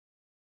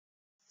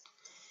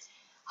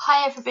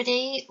Hi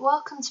everybody,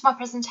 welcome to my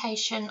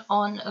presentation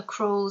on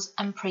accruals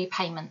and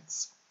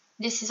prepayments.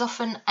 This is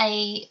often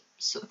a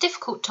sort of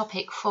difficult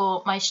topic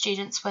for my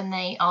students when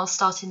they are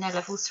starting their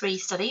level 3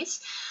 studies.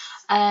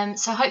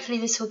 So hopefully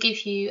this will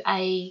give you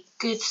a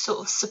good sort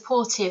of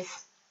supportive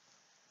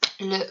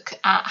look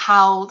at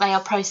how they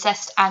are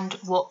processed and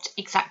what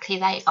exactly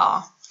they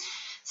are.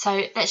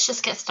 So let's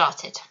just get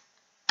started.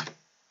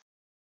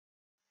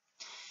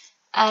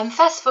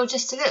 First of all,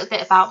 just a little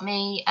bit about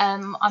me.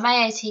 I'm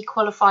AAT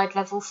qualified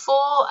level 4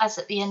 as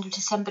at the end of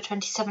December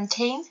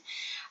 2017.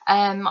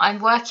 I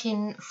work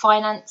in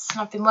finance, and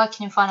I've been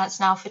working in finance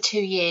now for 2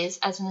 years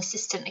as an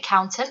assistant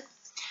accountant,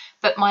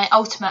 but my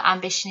ultimate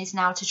ambition is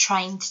now to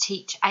train to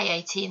teach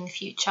AAT in the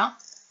future.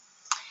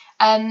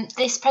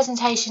 This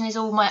presentation is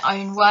all my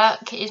own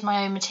work, it is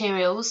my own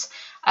materials,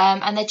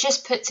 and they're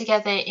just put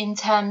together in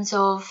terms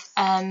of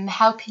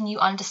helping you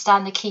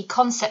understand the key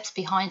concepts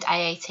behind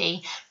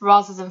AAT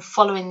rather than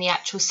following the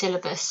actual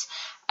syllabus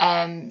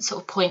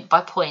sort of point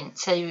by point.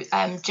 So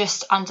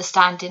just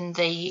understanding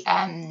the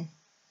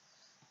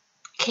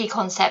key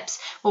concepts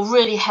will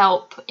really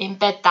help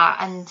embed that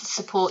and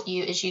support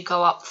you as you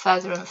go up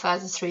further and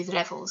further through the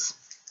levels.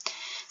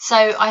 So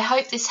I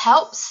hope this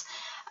helps.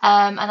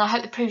 And I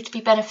hope it proved to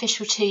be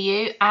beneficial to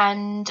you,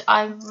 and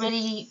I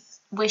really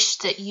wish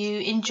that you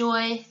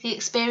enjoy the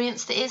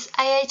experience that is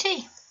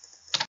AAT.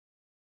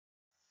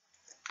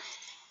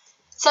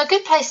 So a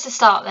good place to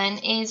start then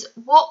is,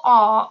 what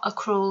are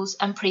accruals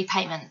and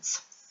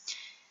prepayments?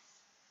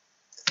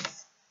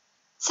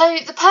 So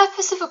the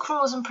purpose of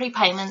accruals and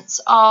prepayments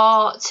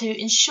are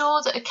to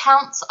ensure that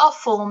accounts are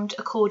formed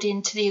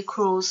according to the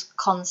accruals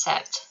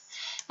concept.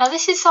 Now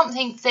this is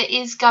something that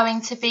is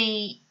going to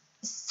be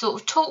sort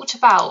of talked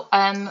about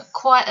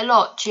quite a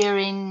lot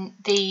during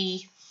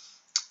the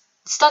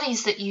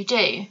studies that you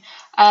do.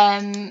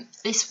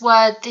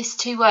 These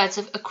two words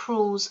of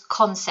accruals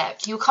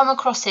concept, you'll come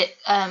across it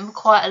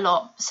quite a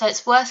lot, so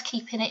it's worth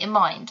keeping it in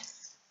mind.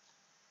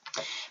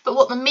 But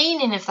what the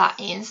meaning of that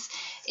is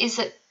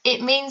that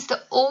it means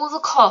that all the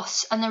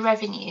costs and the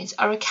revenues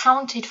are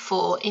accounted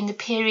for in the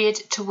period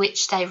to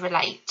which they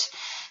relate.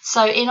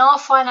 So in our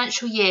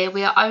financial year,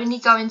 we are only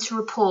going to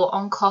report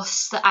on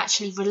costs that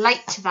actually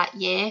relate to that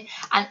year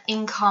and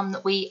income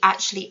that we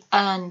actually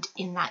earned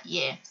in that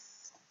year.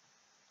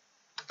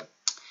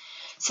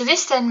 So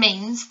this then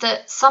means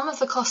that some of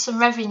the costs and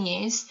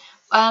revenues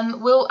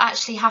will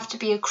actually have to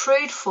be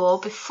accrued for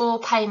before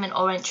payment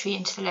or entry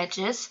into the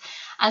ledgers,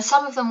 and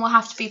some of them will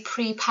have to be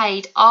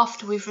prepaid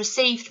after we've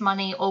received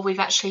money or we've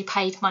actually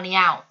paid money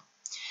out.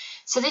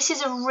 So this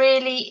is a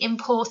really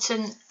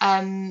important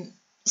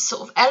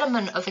sort of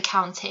element of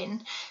accounting,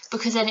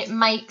 because then it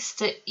makes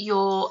that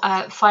your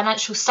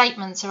financial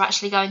statements are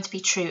actually going to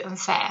be true and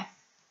fair.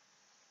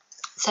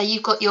 So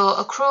you've got your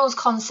accruals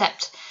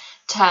concept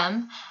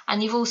term,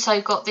 and you've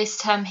also got this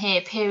term here,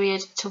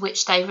 period to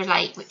which they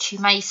relate, which you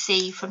may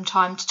see from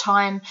time to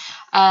time,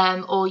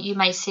 or you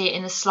may see it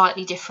in a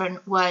slightly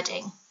different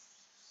wording.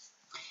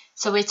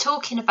 So we're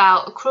talking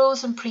about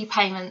accruals and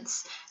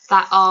prepayments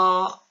that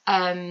are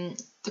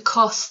the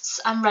costs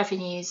and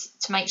revenues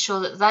to make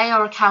sure that they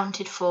are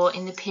accounted for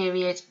in the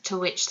period to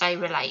which they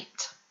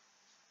relate.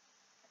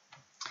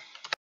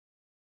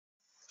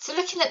 So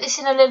looking at this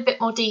in a little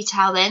bit more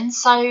detail then,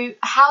 so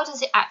how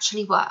does it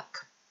actually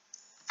work?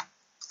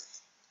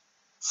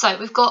 So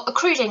we've got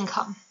accrued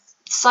income.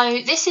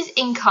 So this is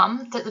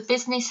income that the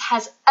business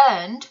has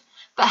earned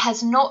but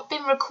has not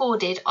been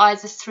recorded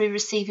either through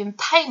receiving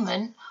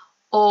payment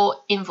or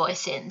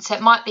invoicing. So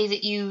it might be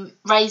that you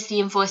raise the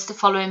invoice the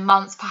following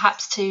month,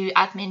 perhaps to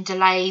admin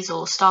delays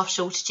or staff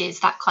shortages,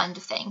 that kind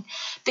of thing.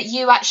 But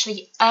you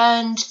actually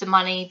earned the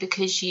money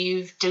because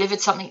you've delivered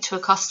something to a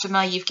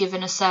customer, you've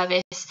given a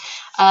service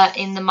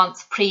in the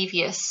month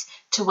previous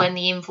to when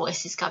the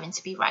invoice is going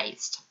to be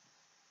raised.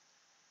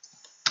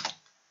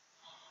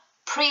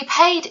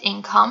 Prepaid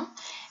income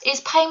is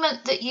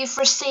payment that you've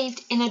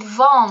received in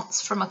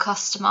advance from a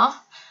customer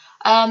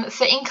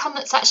for income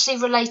that's actually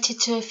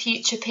related to a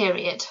future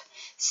period.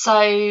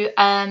 So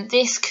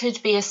this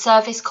could be a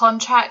service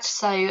contract,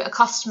 so a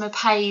customer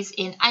pays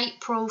in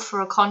April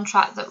for a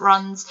contract that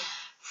runs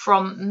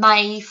from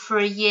May for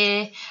a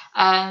year.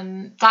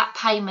 That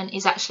payment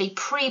is actually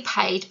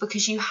prepaid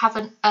because you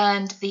haven't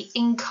earned the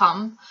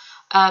income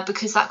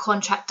because that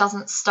contract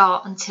doesn't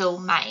start until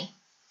May.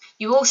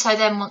 You also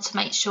then want to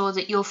make sure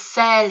that you're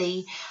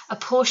fairly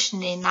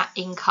apportioning that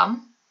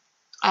income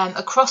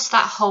across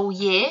that whole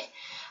year,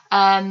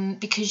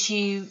 because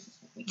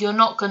you're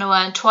not going to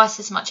earn twice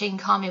as much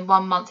income in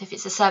 1 month if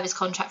it's a service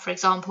contract, for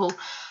example,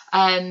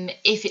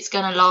 if it's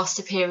going to last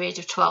a period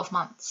of 12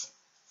 months.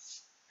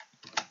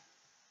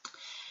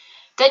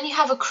 Then you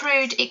have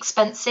accrued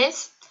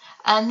expenses,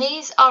 and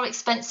these are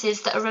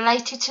expenses that are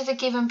related to the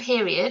given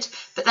period,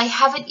 but they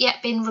haven't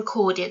yet been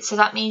recorded. So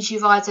that means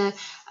you've either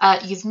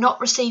you've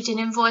not received an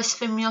invoice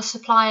from your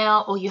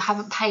supplier, or you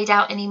haven't paid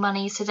out any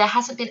money, so there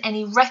hasn't been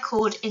any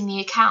record in the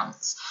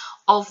accounts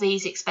of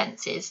these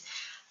expenses.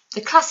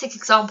 The classic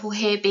example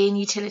here being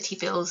utility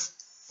bills.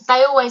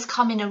 They always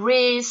come in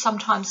arrears,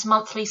 sometimes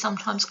monthly,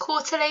 sometimes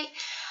quarterly,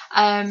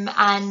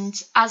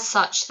 and as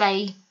such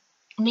they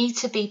need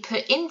to be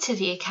put into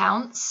the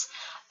accounts,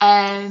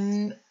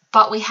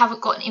 but we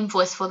haven't got an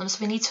invoice for them,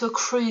 so we need to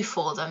accrue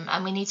for them,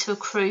 and we need to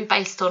accrue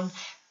based on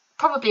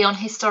probably on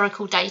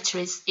historical data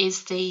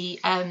is the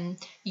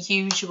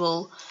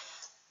usual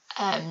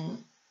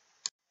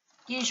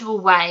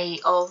way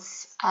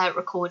of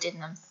recording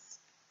them.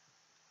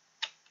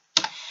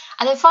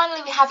 And then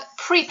finally we have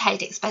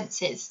prepaid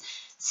expenses.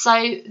 So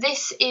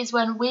this is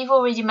when we've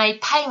already made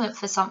payment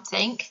for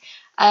something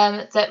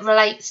that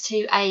relates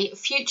to a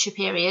future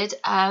period.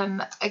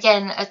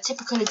 Again, a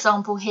typical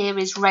example here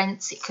is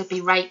rents. It could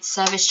be rates,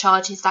 service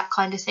charges, that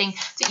kind of thing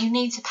that you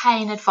need to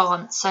pay in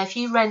advance. So if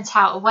you rent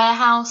out a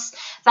warehouse,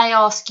 they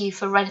ask you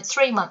for rent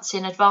 3 months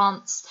in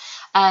advance.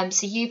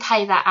 So you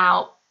pay that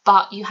out,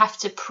 but you have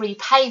to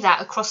prepay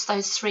that across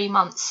those 3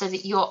 months so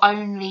that you're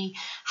only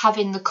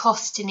having the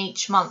cost in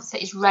each month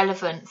that is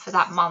relevant for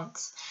that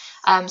month.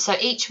 So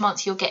each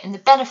month you're getting the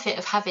benefit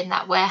of having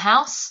that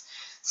warehouse.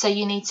 So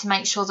you need to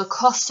make sure the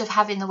cost of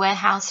having the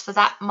warehouse for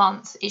that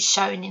month is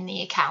shown in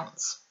the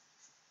accounts.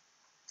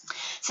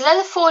 So there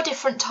are 4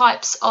 different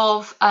types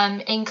of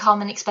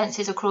income and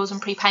expenses, accruals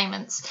and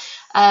prepayments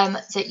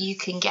that you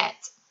can get.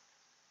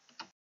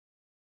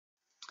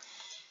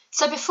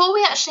 So before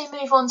we actually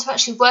move on to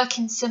actually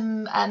working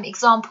some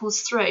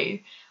examples through,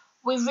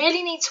 we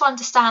really need to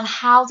understand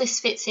how this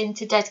fits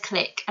into dead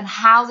click and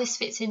how this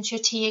fits into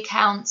your T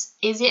accounts.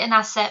 Is it an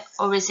asset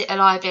or is it a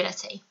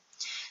liability?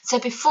 So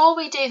before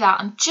we do that,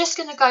 I'm just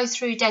going to go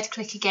through dead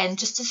click again,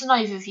 just as an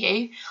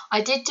overview.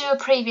 I did do a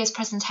previous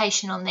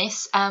presentation on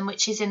this,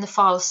 which is in the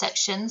files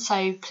section,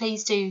 so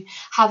please do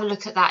have a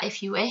look at that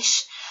if you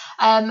wish.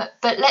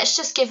 But let's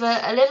just give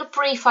a little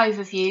brief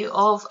overview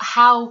of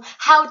how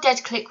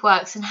dead click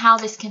works and how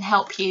this can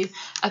help you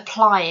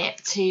apply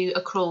it to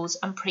accruals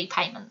and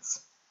prepayments.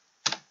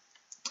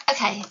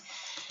 Okay,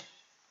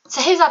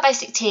 so here's our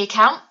basic T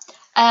account.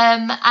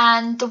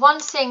 And the one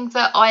thing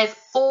that I've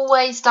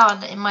always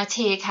done in my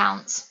T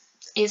accounts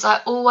is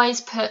I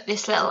always put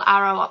this little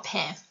arrow up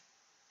here.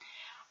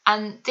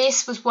 And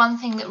this was one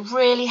thing that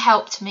really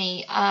helped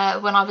me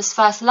when I was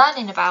first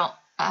learning about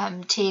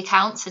T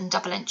accounts and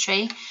double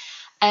entry.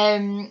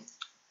 And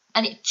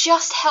it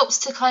just helps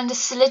to kind of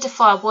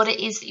solidify what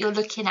it is that you're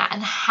looking at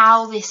and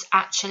how this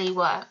actually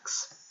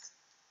works.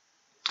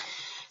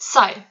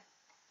 So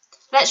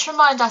let's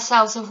remind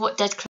ourselves of what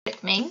dead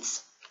click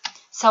means.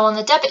 So on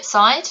the debit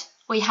side,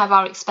 we have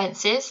our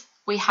expenses,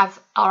 we have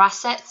our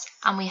assets,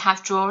 and we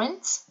have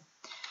drawings.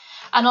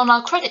 And on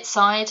our credit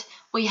side,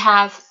 we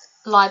have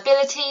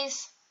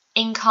liabilities,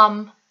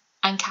 income,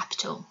 and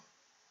capital.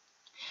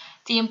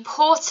 The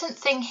important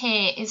thing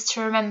here is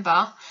to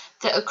remember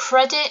that a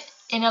credit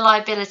in a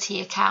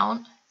liability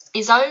account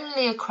is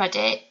only a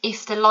credit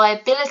if the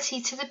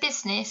liability to the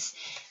business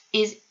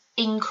is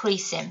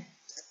increasing.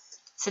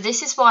 So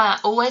this is why I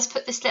always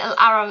put this little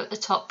arrow at the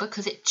top,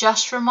 because it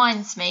just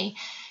reminds me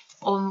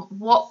on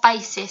what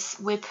basis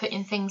we're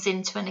putting things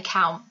into an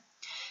account.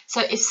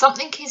 So if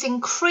something is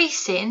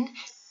increasing,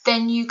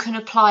 then you can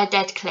apply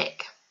dead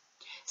click.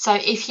 So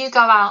if you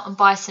go out and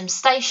buy some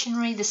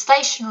stationery, the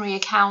stationery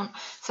account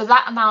for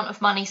that amount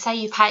of money, say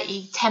you pay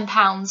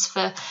 £10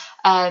 for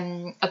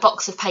a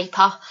box of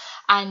paper,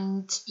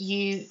 and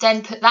you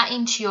then put that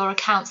into your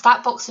accounts,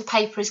 that box of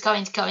paper is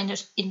going to go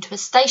into a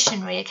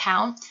stationery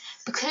account.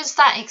 Because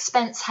that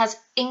expense has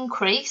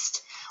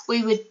increased,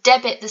 we would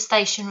debit the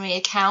stationery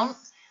account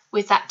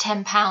with that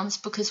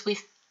 £10 because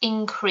we've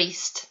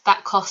increased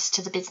that cost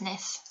to the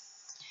business.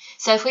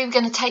 So if we were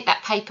going to take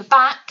that paper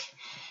back,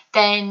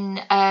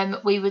 then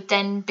we would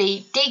then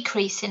be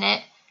decreasing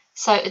it,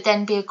 so it would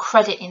then be a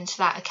credit into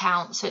that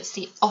account. So it's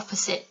the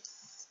opposite.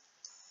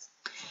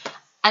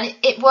 And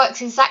it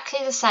works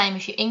exactly the same.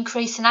 If you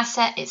increase an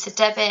asset, it's a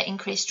debit.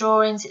 Increase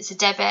drawings, it's a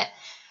debit.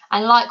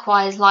 And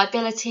likewise,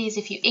 liabilities,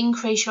 if you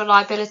increase your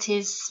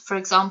liabilities, for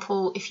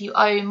example, if you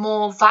owe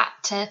more VAT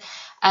to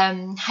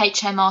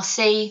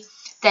HMRC,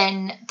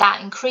 then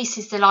that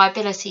increases the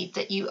liability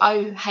that you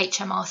owe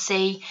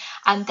HMRC,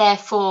 and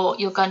therefore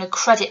you're going to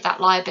credit that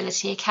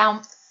liability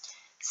account.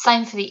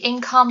 Same for the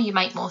income, you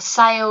make more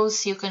sales,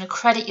 so you're going to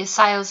credit your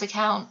sales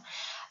account,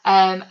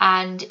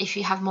 and if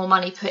you have more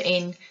money put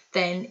in,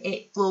 then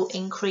it will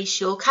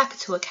increase your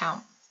capital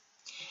account.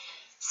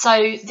 So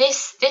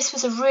this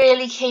was a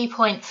really key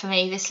point for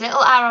me. This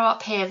little arrow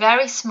up here,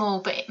 very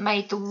small, but it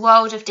made the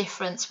world of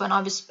difference when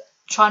I was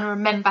trying to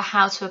remember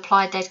how to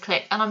apply dead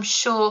click. And I'm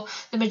sure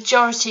the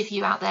majority of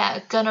you out there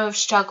are going to have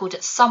struggled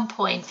at some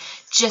point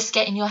just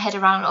getting your head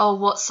around, oh,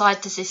 what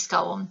side does this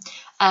go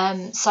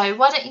on? So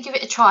why don't you give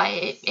it a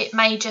try? It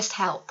may just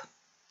help.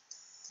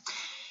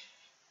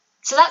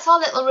 So that's our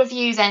little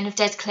review then of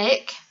dead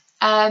click.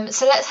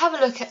 So let's have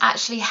a look at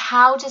actually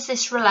how does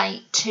this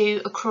relate to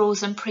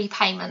accruals and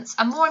prepayments,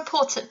 and more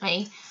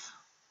importantly,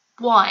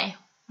 why?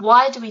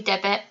 Why do we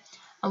debit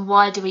and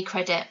why do we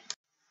credit?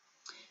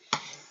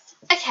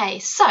 Okay,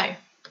 so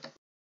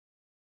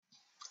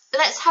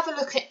let's have a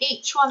look at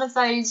each one of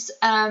those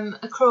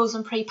accruals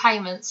and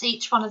prepayments,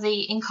 each one of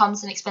the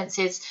incomes and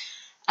expenses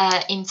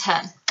in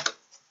turn.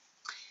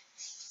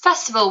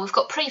 First of all, we've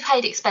got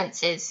prepaid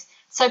expenses.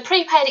 So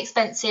prepaid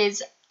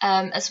expenses,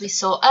 as we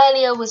saw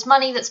earlier, was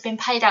money that's been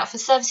paid out for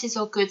services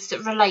or goods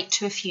that relate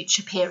to a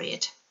future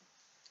period.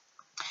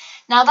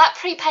 Now, that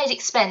prepaid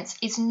expense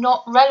is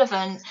not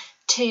relevant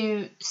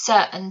to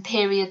certain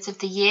periods of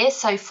the year.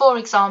 So, for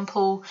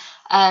example,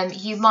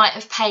 you might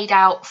have paid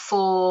out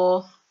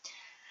for,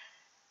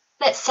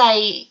 let's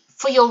say,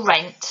 for your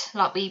rent,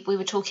 like we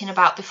were talking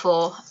about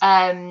before,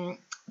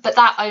 but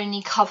that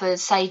only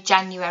covers, say,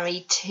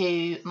 January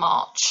to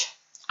March.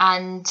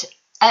 And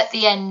at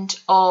the end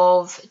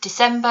of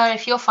December,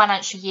 if your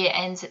financial year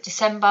ends at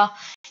December,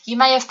 you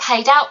may have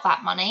paid out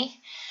that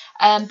money,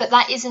 but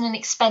that isn't an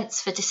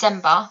expense for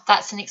December.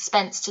 That's an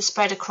expense to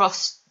spread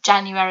across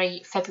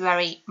January,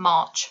 February,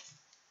 March.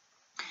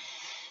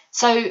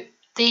 So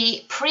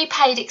the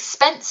prepaid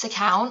expense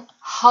account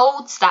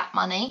holds that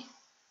money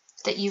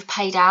that you've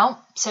paid out,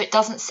 so it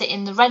doesn't sit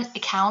in the rent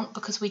account,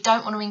 because we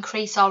don't want to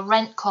increase our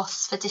rent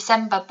costs for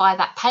December by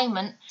that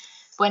payment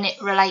when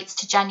it relates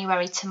to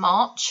January to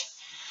March.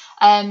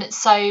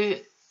 So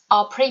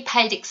our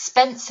prepaid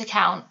expense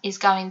account is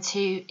going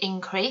to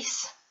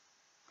increase.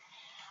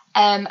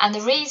 And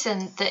the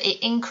reason that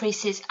it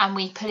increases and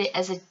we put it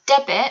as a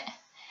debit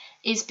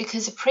is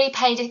because a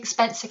prepaid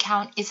expense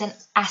account is an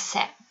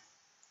asset.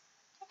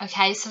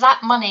 Okay, so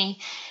that money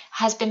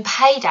has been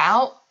paid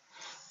out,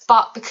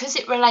 but because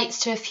it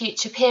relates to a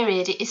future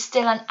period, it is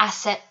still an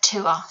asset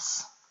to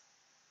us.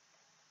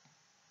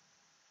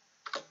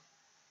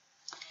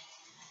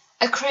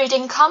 Accrued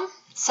income.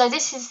 So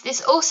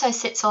this also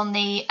sits on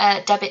the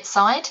debit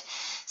side.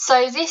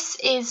 So this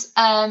is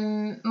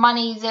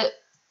money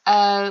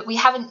that we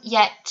haven't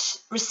yet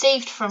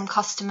received from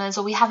customers,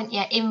 or we haven't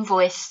yet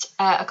invoiced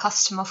a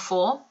customer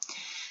for.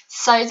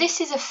 So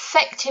this is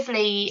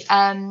effectively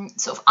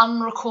sort of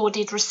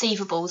unrecorded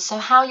receivables. So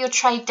how your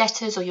trade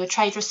debtors or your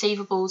trade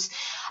receivables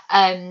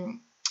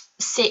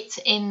sit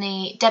in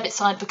the debit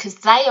side, because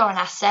they are an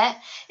asset,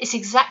 it's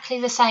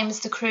exactly the same as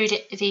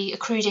the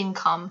accrued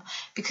income,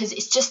 because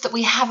it's just that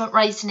we haven't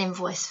raised an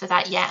invoice for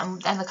that yet,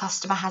 and the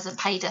customer hasn't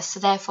paid us, so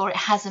therefore it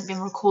hasn't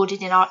been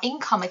recorded in our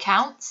income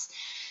accounts.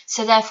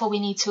 So therefore we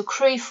need to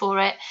accrue for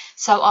it.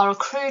 So our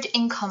accrued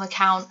income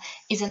account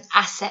is an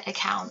asset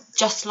account,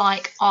 just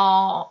like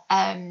our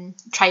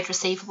trade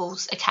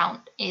receivables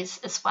account is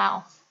as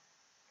well.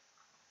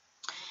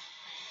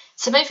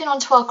 So moving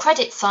on to our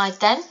credit side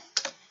then.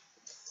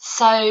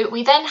 So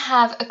we then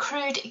have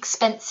accrued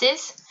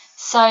expenses.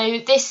 So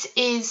this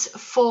is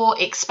for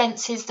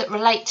expenses that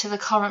relate to the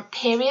current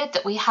period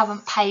that we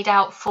haven't paid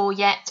out for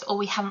yet, or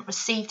we haven't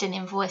received an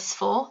invoice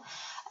for.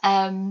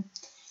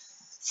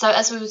 So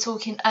as we were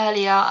talking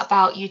earlier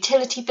about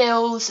utility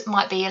bills, it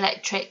might be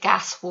electric,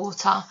 gas,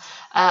 water,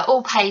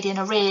 all paid in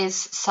arrears.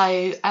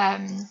 So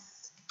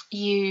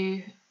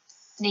you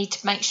need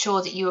to make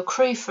sure that you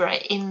accrue for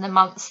it in the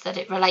months that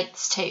it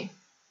relates to.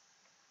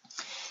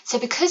 So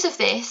because of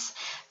this,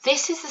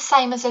 this is the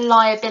same as a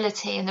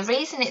liability. And the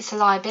reason it's a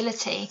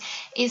liability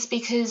is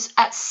because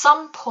at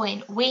some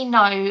point we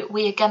know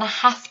we are going to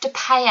have to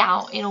pay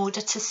out in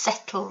order to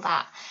settle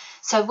that.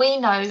 So we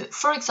know,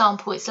 for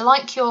example, it's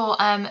like your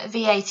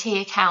VAT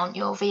account,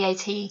 your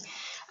VAT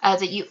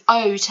that you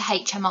owe to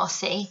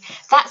HMRC.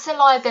 That's a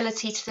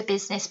liability to the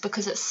business,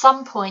 because at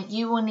some point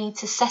you will need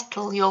to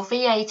settle your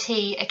VAT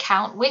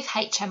account with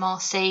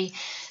HMRC.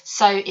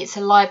 So it's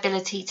a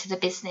liability to the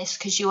business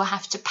because you will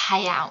have to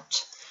pay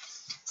out.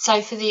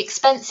 So for the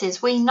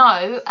expenses, we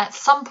know at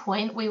some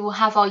point we will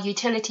have our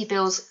utility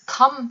bills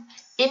come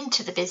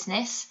into the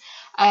business,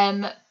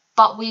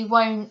 but we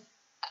won't.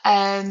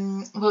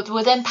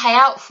 We'll then pay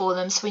out for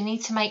them, so we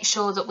need to make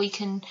sure that we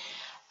can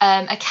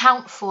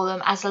account for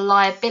them as a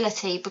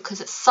liability,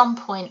 because at some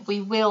point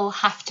we will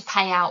have to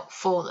pay out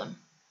for them.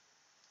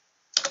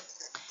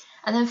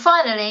 And then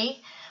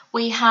finally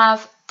we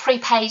have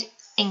prepaid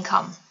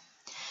income.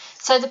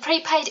 So the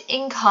prepaid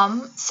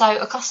income, so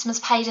a customer's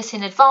paid us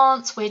in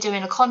advance, we're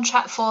doing a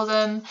contract for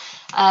them,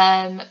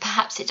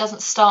 perhaps it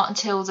doesn't start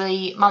until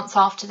the month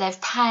after they've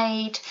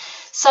paid.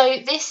 So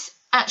this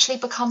actually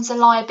becomes a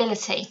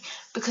liability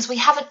because we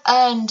haven't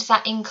earned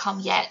that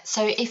income yet.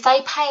 So if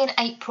they pay in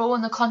April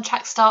and the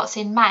contract starts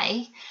in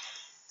May,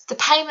 the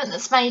payment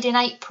that's made in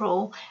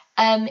April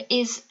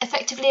is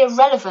effectively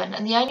irrelevant,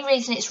 and the only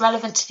reason it's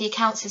relevant to the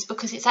accounts is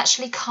because it's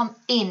actually come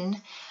in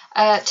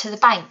to the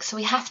bank. So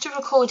we have to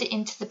record it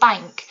into the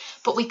bank,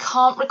 but we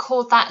can't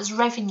record that as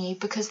revenue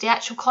because the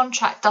actual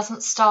contract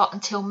doesn't start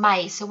until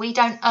May, so we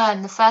don't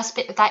earn the first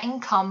bit of that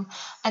income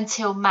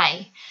until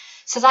May.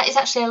 So that is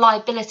actually a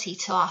liability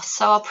to us.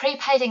 So our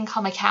prepaid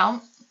income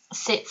account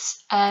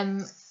sits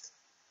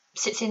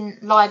in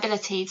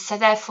liabilities, so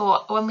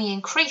therefore when we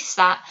increase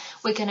that,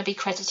 we're going to be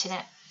crediting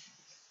it.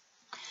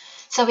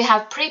 So we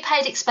have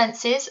prepaid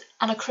expenses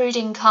and accrued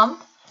income.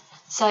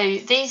 So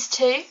these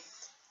two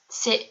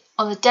sit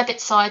on the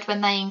debit side when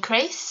they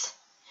increase,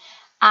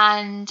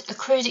 and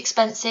accrued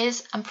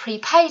expenses and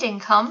prepaid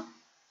income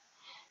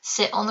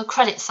sit on the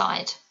credit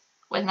side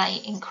when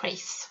they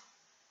increase.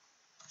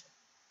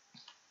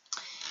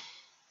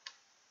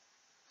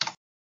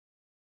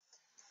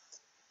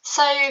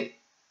 So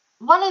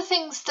one of the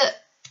things that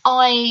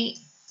I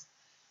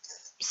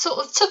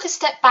sort of took a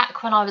step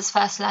back when I was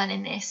first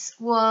learning this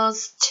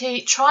was to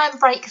try and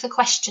break the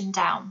question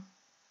down.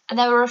 And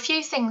there were a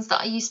few things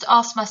that I used to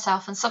ask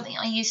myself and something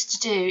I used to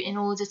do in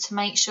order to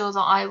make sure that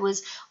I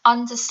was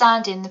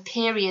understanding the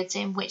periods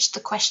in which the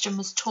question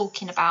was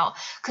talking about.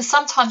 Because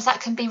sometimes that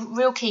can be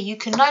real key. You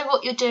can know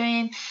what you're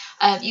doing,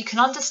 you can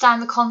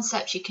understand the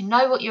concepts, you can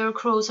know what your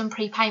accruals and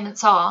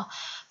prepayments are.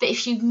 But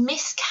if you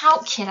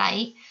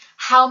miscalculate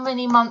how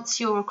many months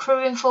you're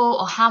accruing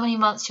for or how many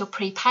months you're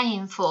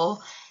prepaying for,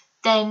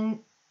 then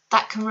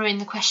that can ruin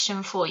the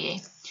question for you.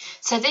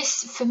 So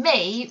this, for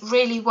me,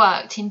 really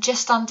worked in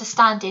just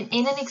understanding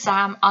in an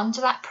exam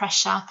under that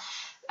pressure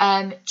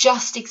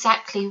just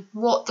exactly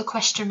what the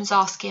question was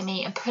asking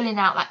me and pulling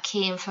out that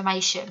key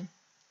information.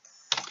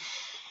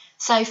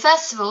 So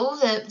first of all,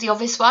 the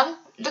obvious one,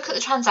 look at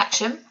the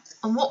transaction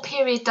and what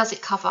period does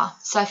it cover.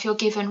 So if you're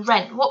given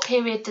rent, what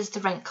period does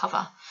the rent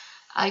cover?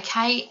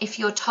 Okay, if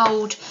you're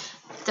told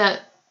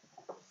that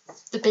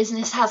the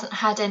business hasn't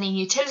had any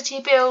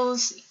utility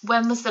bills,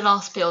 when was the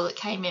last bill that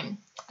came in?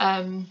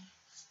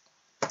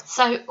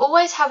 So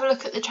always have a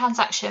look at the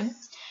transaction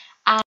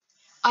and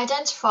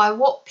identify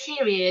what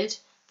period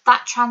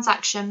that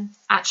transaction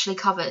actually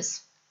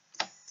covers.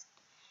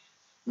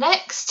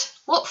 Next,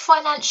 what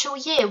financial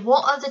year?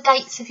 What are the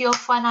dates of your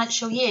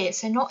financial year?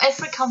 So not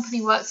every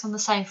company works on the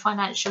same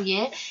financial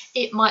year.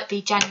 It might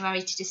be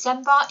January to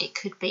December. It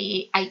could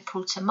be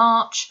April to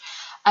March.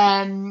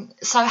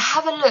 So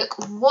have a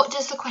look. What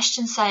does the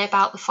question say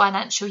about the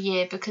financial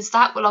year? Because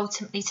that will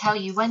ultimately tell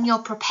you when you're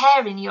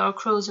preparing your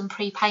accruals and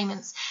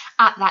prepayments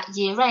at that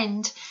year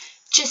end,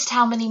 just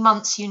how many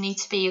months you need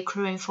to be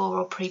accruing for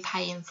or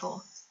prepaying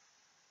for.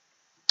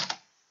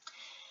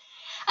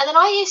 And then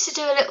I used to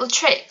do a little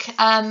trick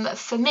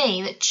for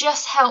me that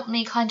just helped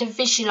me kind of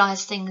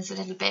visualise things a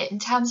little bit in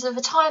terms of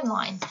a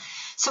timeline.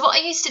 So what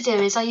I used to do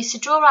is I used to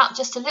draw out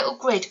just a little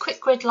grid, quick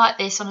grid like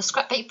this on a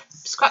scrap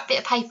bit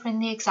of paper in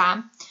the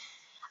exam.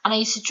 And I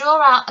used to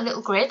draw out a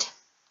little grid,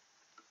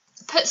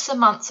 put some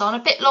months on, a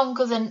bit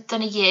longer than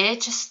a year,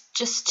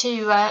 just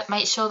to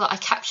make sure that I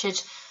captured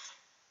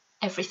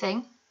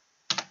everything.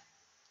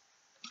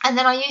 And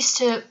then I used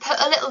to put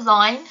a little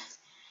line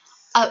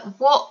at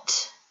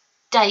what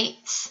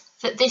dates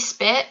that this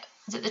bit,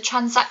 that the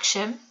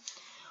transaction,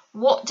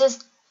 what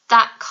does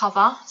that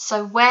cover?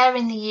 So where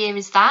in the year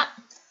is that?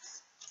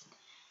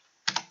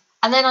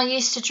 And then I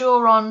used to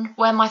draw on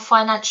where my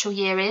financial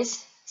year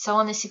is. So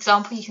on this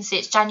example, you can see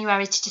it's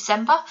January to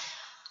December.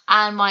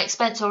 And my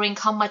expense or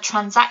income, my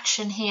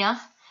transaction here,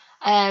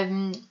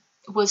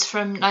 was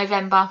from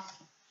November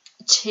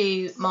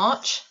to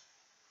March.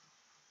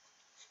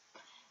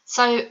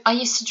 So I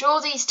used to draw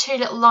these two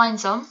little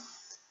lines on.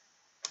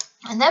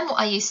 And then what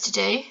I used to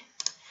do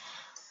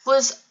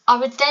was I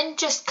would then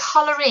just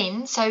colour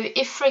in. So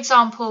if, for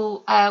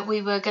example,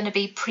 we were going to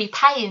be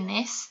prepaying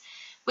this,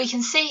 we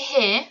can see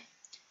here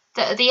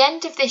that at the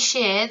end of this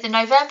year, the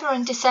November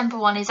and December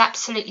one is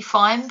absolutely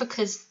fine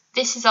because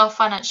this is our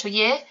financial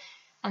year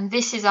and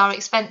this is our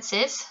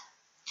expenses.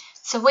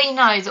 So we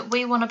know that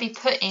we want to be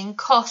putting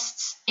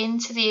costs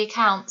into the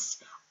accounts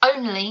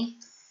only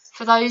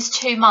for those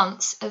 2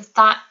 months of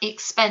that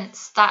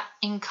expense, that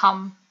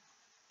income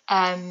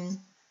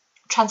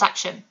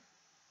transaction.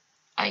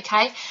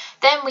 Okay,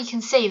 then we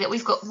can see that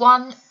we've got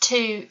 1,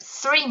 2,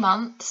 3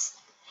 months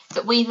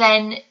that we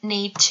then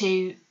need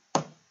to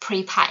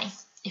prepay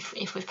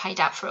if we've paid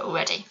out for it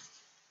already.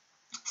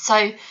 So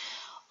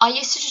I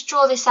used to just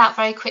draw this out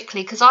very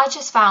quickly because I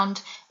just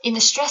found in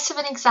the stress of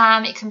an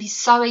exam it can be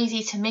so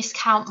easy to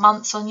miscount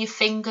months on your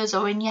fingers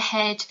or in your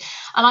head,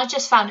 and I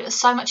just found it was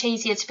so much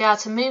easier to be able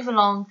to move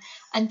along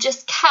and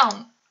just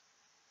count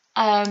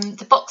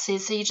the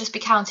boxes. So you just be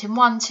counting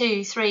 1,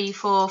 2, 3,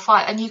 4,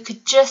 5, and you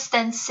could just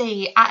then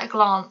see at a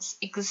glance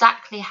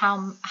exactly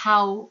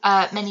how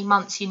many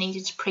months you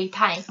needed to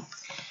prepay.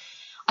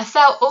 I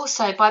felt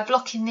also by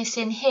blocking this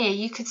in here,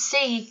 you could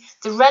see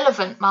the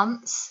relevant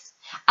months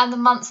and the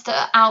months that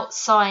are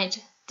outside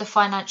the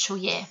financial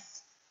year.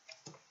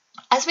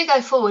 As we go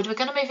forward, we're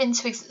going to move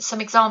into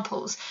some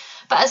examples,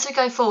 but as we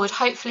go forward,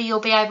 hopefully you'll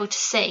be able to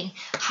see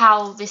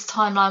how this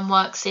timeline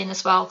works in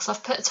as well, because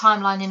I've put a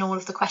timeline in all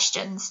of the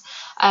questions,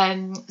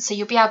 so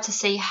you'll be able to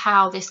see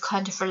how this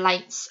kind of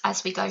relates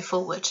as we go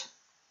forward.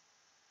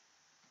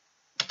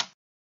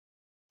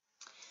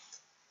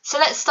 So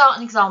let's start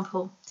an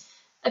example.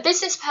 A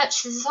business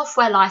purchases a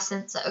software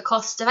licence at a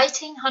cost of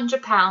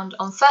 £1,800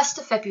 on 1st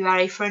of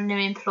February for a new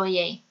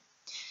employee.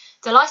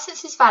 The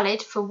licence is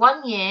valid for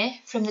 1 year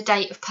from the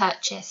date of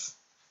purchase.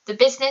 The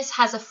business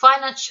has a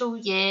financial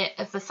year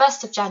of the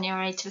 1st of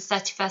January to the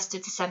 31st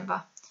of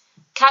December.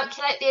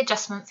 Calculate the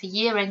adjustment for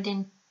year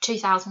ending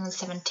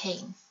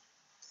 2017.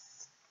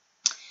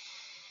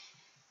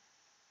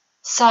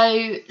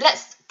 So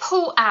let's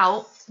pull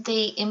out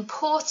the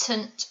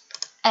important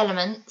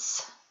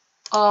elements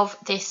of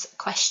this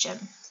question.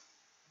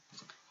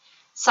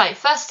 So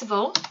first of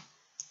all,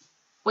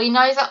 we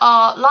know that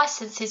our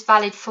licence is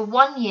valid for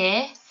 1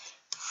 year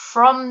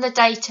from the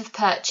date of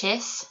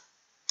purchase,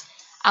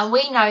 and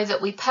we know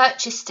that we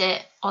purchased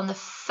it on the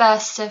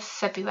 1st of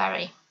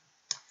February.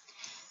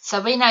 So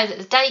we know that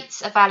the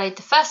dates are valid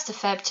the 1st of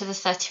Feb to the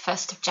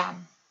 31st of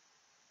Jan.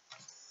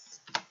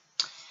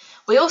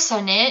 We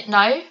also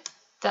know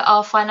that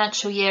our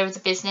financial year of the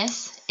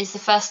business is the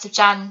 1st of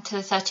Jan to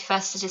the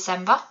 31st of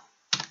December.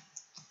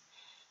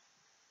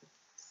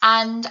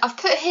 And I've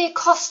put here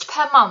cost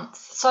per month.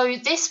 So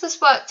this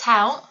was worked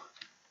out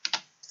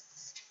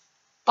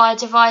by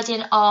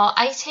dividing our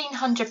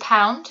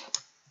 £1,800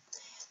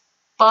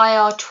 by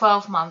our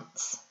 12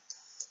 months.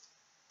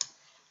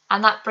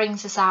 And that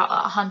brings us out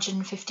at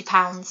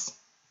 £150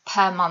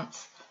 per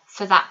month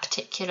for that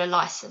particular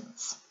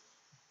licence.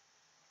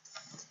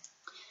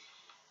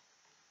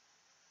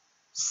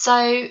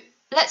 So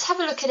let's have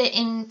a look at it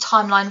in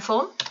timeline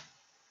form.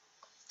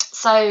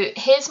 So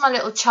here's my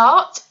little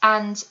chart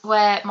and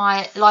where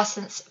my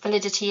licence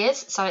validity is.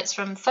 So it's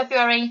from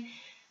February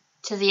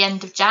to the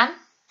end of Jan.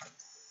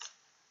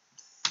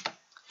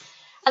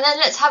 And then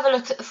let's have a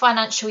look at the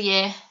financial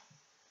year.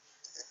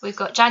 We've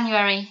got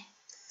January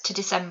to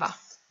December.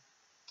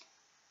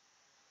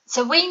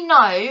 So we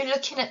know,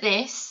 looking at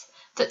this,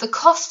 that the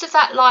cost of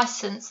that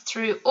licence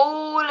through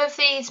all of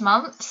these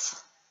months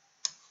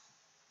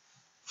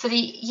for the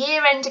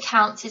year-end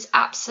accounts is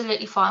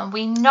absolutely fine.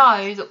 We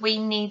know that we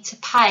need to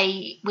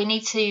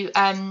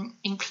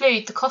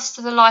include the cost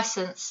of the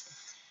licence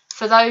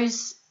for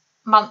those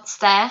months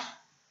there,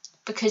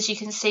 because you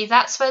can see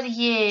that's where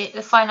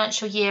the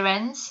financial year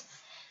ends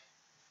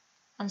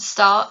and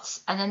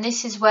starts, and then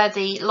this is where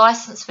the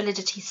licence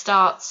validity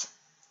starts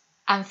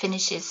and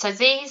finishes. So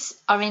these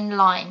are in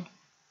line,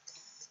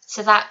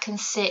 so that can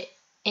sit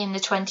in the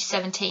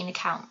 2017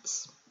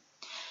 accounts.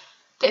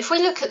 But if we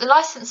look at the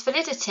licence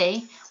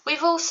validity,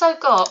 we've also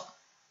got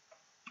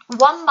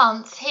 1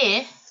 month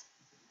here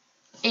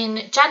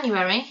in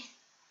January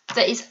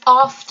that is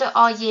after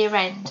our year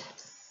end.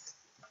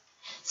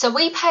 So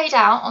we paid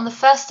out on the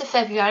 1st of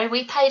February,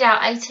 we paid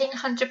out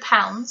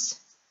 £1,800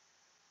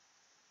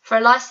 for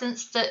a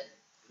licence that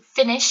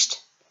finished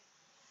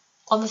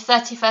on the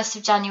 31st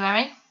of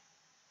January,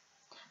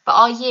 but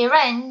our year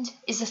end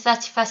is the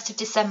 31st of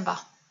December.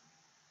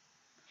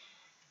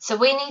 So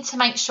we need to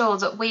make sure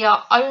that we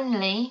are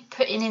only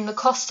putting in the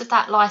cost of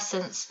that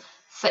licence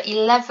for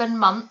 11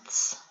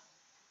 months,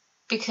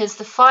 because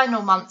the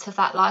final month of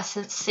that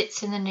licence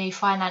sits in the new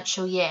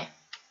financial year.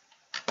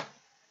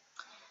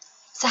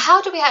 So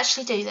how do we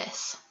actually do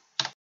this?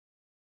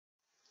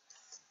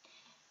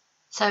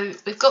 So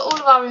we've got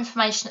all of our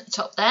information at the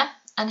top there,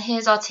 and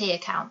here's our T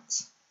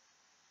accounts.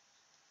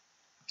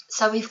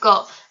 So we've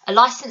got a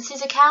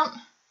licences account,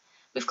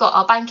 we've got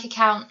our bank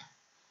account,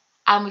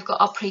 and we've got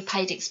our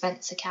prepaid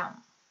expense account.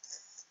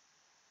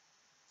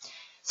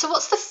 So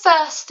what's the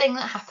first thing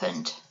that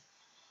happened?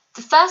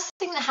 The first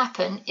thing that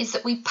happened is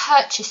that we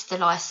purchased the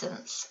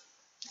licence.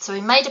 So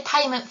we made a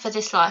payment for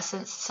this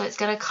licence, so it's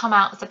going to come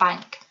out of the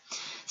bank.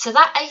 So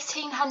that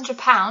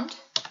 £1,800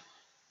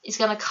 is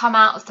going to come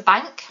out of the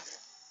bank,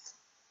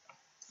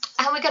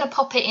 and we're going to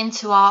pop it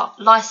into our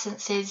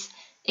licences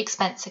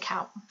expense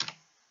account.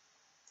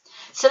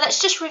 So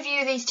let's just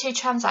review these two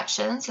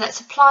transactions.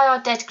 Let's apply our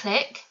dead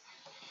click.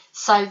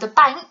 So the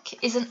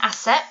bank is an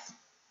asset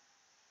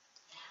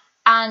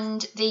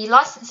and the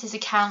licences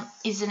account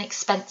is an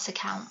expense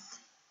account.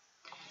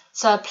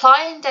 So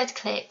applying dead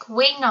click,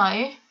 we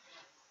know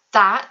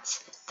that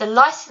the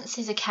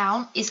licences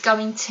account is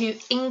going to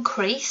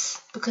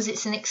increase because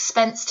it's an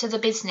expense to the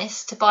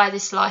business to buy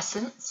this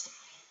licence.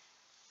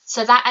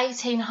 So that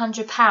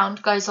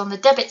 £1,800 goes on the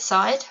debit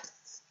side,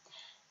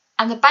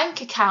 and the bank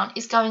account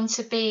is going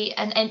to be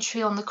an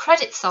entry on the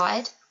credit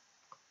side,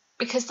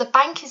 because the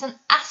bank is an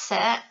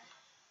asset,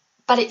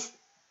 but it's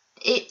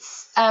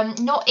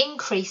not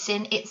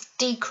increasing, it's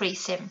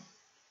decreasing.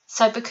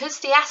 So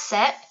because the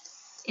asset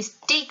is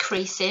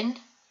decreasing,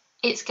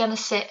 it's going to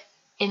sit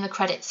in the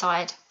credit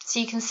side. So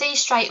you can see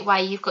straight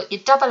away you've got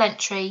your double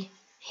entry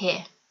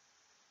here.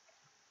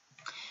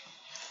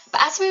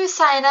 But as we were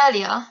saying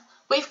earlier,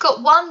 we've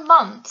got 1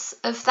 month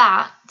of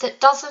that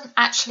doesn't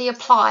actually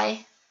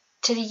apply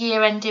to the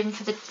year ending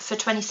for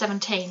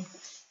 2017,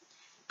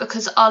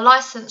 because our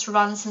licence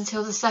runs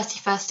until the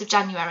 31st of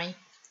January.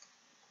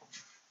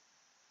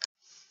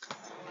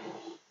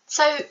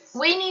 So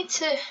we need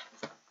to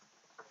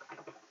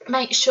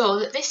make sure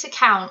that this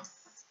account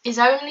is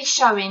only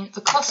showing the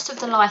cost of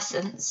the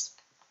licence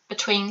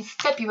between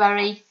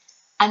February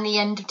and the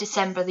end of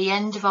December, the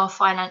end of our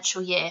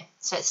financial year.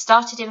 So it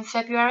started in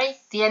February,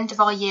 the end of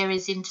our year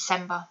is in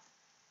December.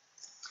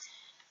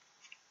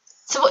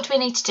 So what do we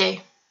need to do?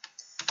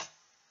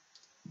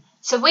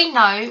 So we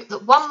know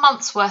that 1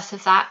 month's worth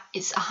of that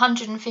is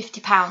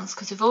 £150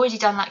 because we've already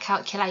done that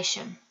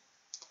calculation.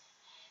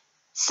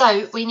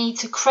 So we need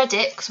to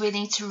credit, because we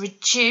need to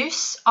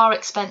reduce our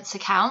expense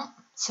account.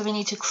 So we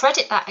need to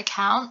credit that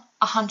account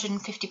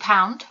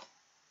 £150.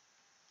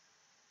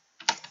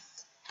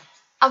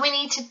 And we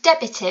need to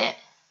debit it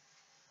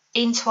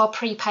into our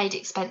prepaid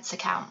expense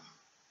account.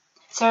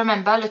 So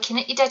remember, looking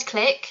at your dead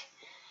click,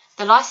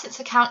 the license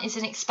account is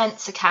an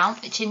expense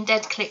account, which in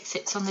dead click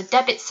sits on the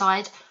debit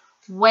side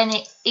when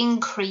it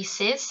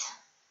increases.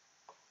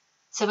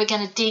 So we're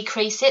going to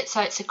decrease it,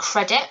 so it's a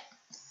credit.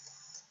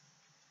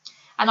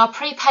 And our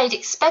prepaid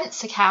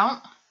expense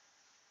account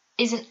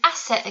is an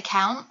asset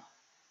account.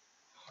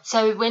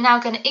 So we're now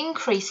going to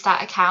increase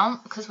that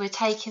account because we're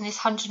taking this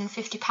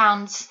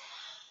 £150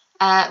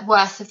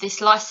 worth of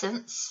this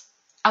license,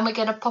 and we're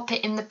going to pop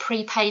it in the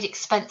prepaid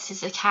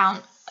expenses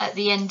account at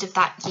the end of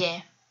that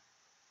year.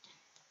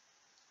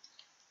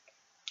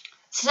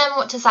 So then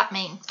what does that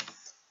mean?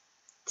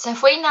 So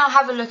if we now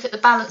have a look at the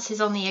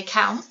balances on the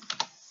account,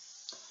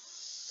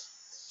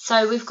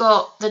 so we've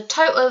got the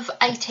total of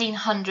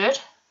 1,800.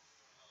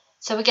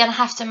 So we're going to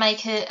have to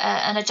make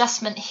an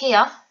adjustment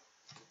here.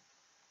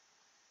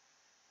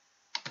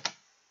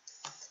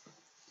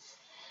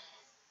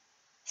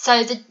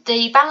 So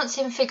the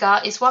balancing figure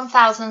is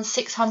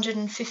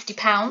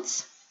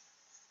 £1,650,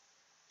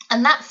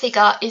 and that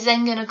figure is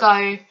then going to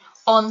go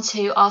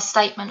onto our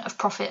statement of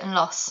profit and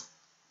loss.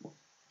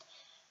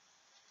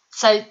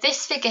 So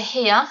this figure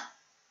here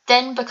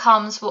then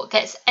becomes what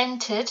gets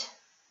entered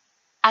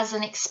as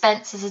an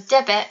expense, as a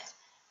debit,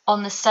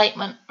 on the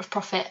statement of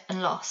profit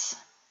and loss.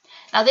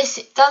 Now this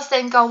does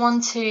then go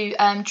on to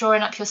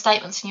drawing up your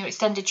statements and your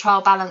extended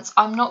trial balance.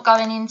 I'm not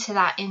going into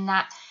that in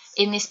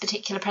this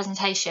particular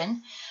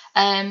presentation,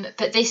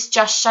 but this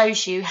just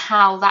shows you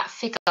how that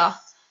figure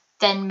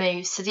then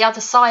moves. So the other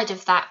side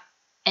of that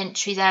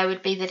entry there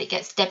would be that it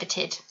gets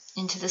debited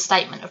into the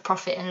statement of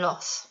profit and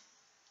loss.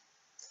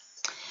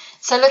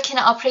 So looking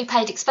at our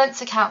prepaid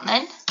expense account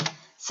then,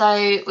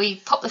 so we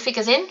pop the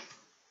figures in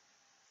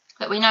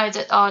that we know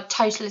that our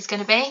total is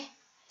going to be,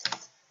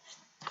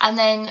 and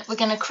then we're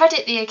going to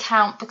credit the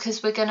account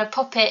because we're going to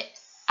pop it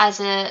as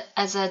a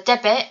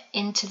debit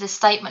into the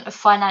statement of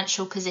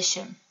financial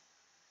position.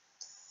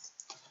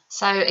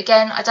 So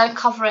again, I don't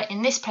cover it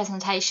in this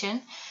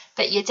presentation,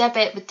 but your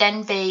debit would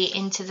then be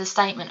into the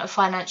statement of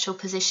financial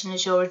position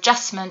as your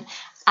adjustment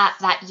at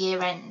that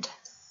year end.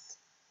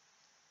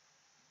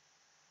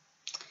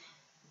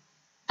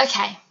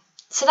 Okay,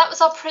 so that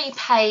was our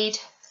prepaid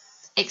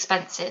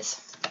expenses.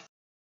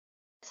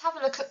 Let's have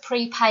a look at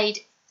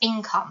prepaid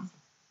income.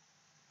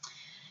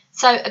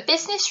 So a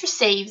business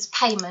receives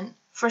payment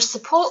for a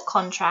support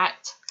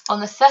contract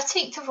on the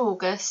 13th of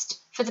August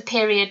for the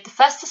period the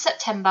 1st of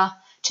September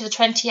to the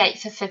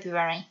 28th of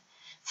February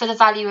for the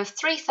value of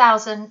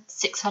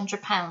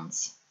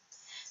 £3,600.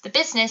 The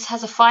business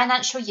has a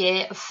financial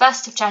year of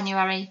 1st of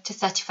January to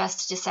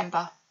 31st of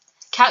December.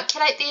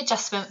 Calculate the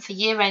adjustment for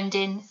year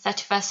ending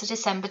 31st of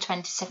December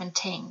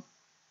 2017.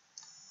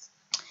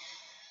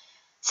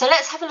 So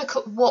let's have a look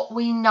at what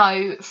we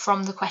know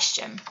from the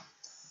question.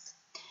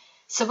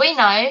 So we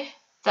know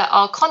that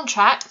our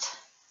contract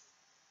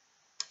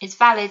is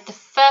valid the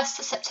 1st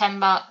of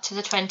September to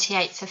the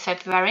 28th of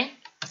February.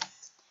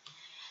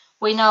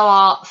 We know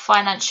our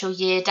financial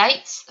year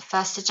dates,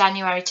 1st of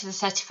January to the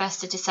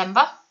 31st of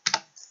December.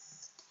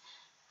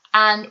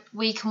 And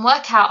we can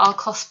work out our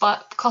cost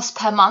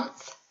per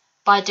month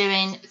by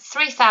doing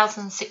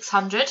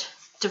 3,600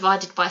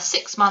 divided by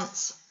 6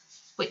 months,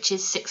 which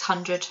is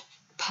 600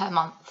 per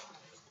month.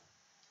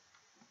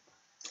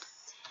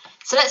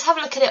 So let's have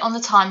a look at it on the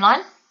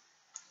timeline.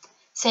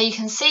 So you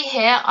can see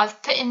here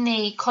I've put in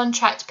the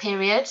contract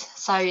period,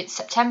 so it's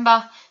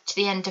September to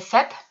the end of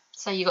Feb.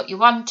 So you've got your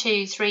 1,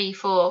 2, 3,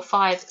 4,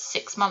 5,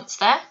 6 months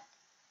there.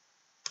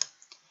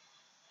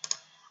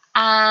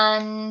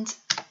 And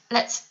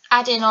let's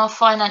add in our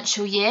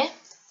financial year.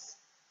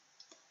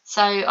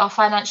 So our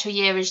financial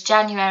year is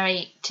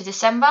January to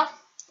December.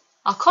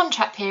 Our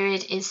contract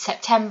period is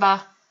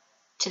September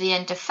to the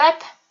end of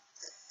Feb.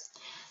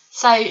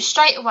 So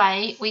straight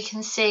away we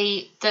can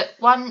see that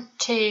 1,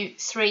 2,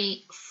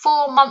 3,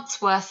 4 months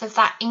worth of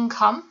that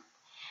income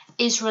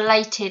is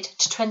related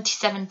to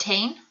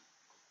 2017.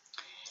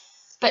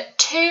 But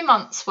 2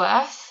 months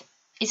worth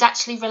is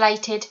actually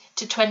related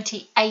to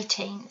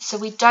 2018. So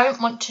we don't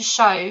want to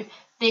show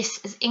this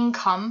as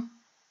income,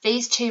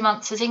 these 2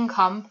 months as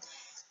income,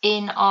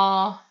 in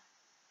our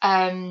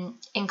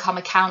income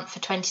account for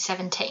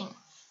 2017.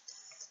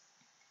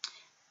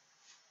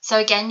 So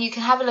again, you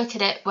can have a look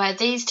at it where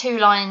these two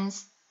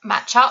lines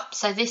match up.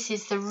 So this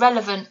is the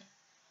relevant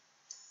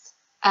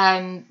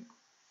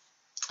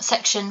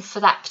section for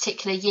that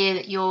particular year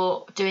that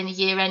you're doing the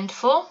year end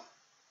for.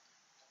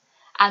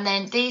 And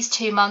then these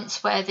 2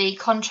 months where the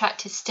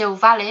contract is still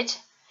valid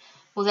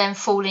will then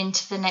fall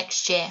into the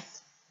next year.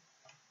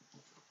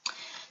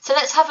 So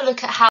let's have a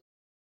look at how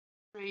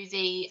through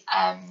the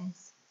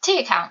T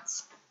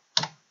accounts.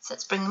 So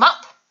let's bring them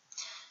up.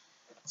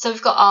 So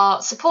we've got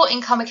our support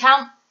income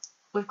account,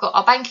 we've got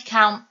our bank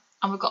account,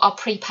 and we've got our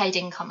prepaid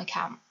income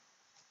account.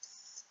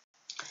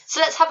 So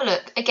let's have a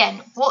look.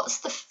 Again, what's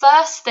the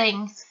first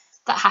thing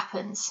that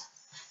happens?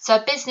 So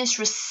a business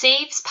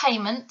receives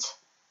payment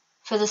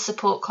for the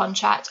support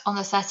contract on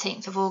the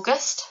 13th of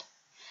August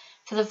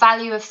for the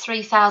value of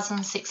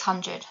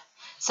 3,600.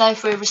 So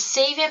if we're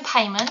receiving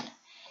payment,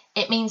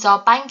 it means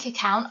our bank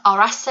account,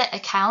 our asset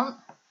account,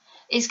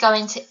 is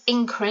going to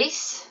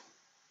increase.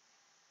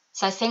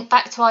 So think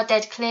back to our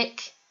dead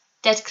click.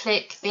 Dead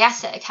click, the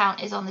asset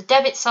account is on the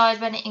debit side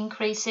when it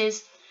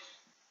increases.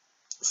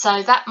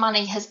 So that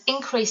money has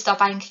increased our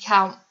bank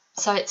account,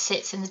 so it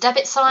sits in the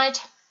debit side.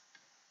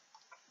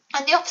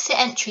 And the opposite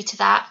entry to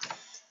that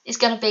is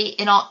going to be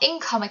in our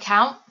income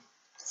account.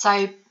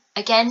 So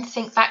again,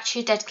 think back to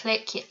your dead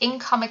click. Your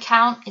income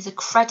account is a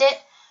credit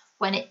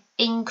when it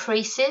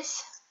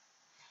increases.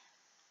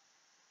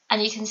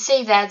 And you can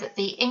see there that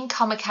the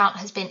income account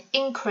has been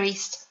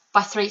increased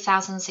by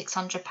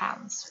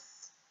 £3,600.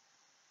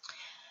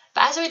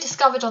 But as we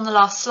discovered on the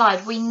last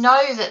slide, we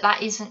know that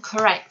that isn't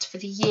correct for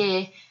the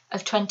year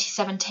of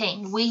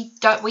 2017. We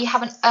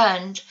haven't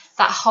earned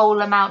that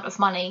whole amount of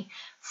money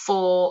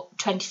for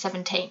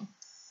 2017.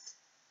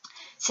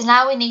 So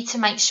now we need to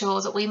make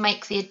sure that we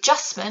make the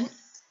adjustment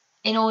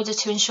in order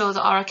to ensure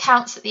that our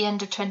accounts at the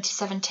end of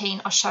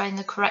 2017 are showing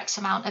the correct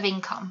amount of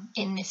income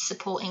in this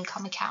support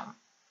income account.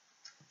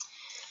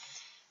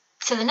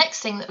 So the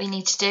next thing that we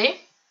need to do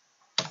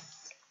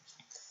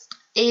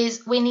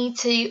is we need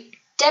to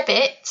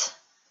debit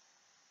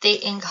the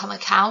income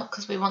account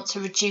because we want to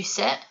reduce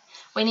it.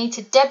 We need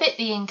to debit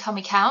the income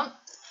account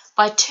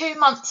by 2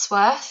 months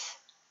worth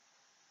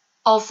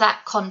of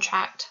that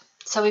contract.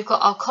 So we've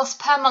got our cost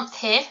per month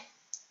here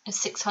of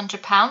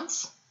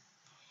 £600.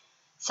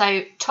 So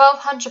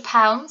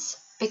 £1,200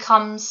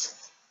 becomes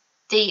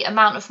the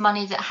amount of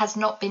money that has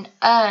not been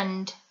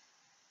earned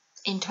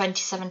in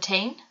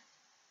 2017.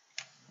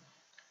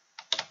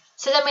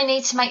 So then we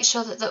need to make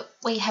sure that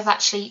we have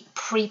actually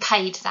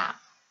prepaid that.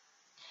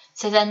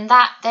 So then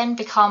that then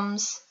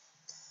becomes,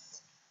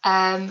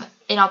 in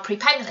our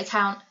prepayment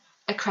account,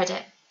 a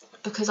credit,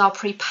 because our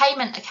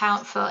prepayment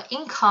account for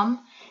income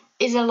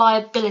is a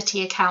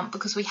liability account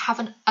because we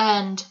haven't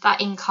earned that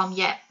income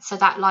yet. So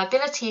that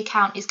liability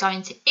account is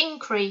going to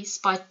increase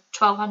by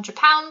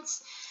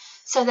 £1,200,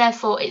 so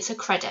therefore it's a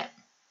credit.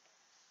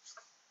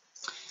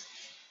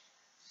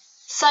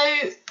 So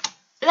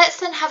let's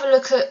then have a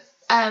look at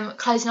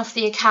closing off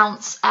the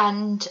accounts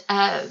and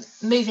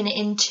moving it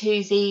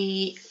into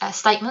the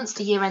statements,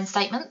 the year-end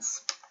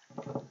statements.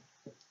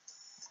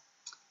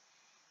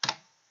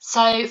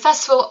 So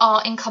first of all,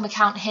 our income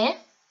account here.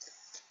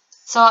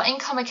 So our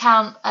income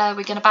account,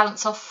 we're going to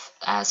balance off,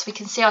 so we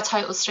can see our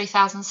total is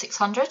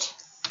 3,600.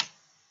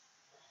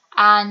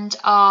 And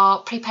our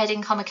prepaid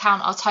income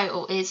account, our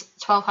total is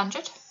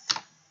 1,200.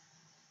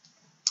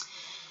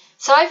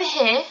 So over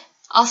here,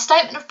 our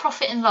statement of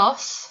profit and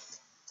loss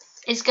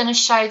is going to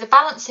show the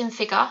balancing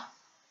figure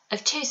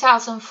of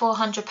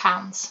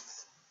 £2,400.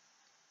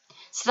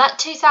 So that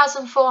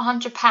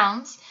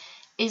 £2,400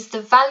 is the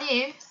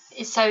value,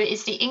 is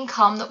the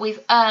income that we've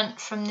earned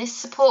from this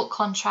support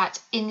contract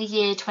in the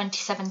year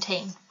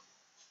 2017.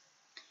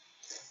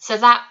 So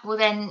that will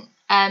then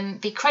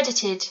be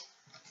credited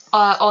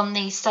on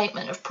the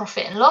statement of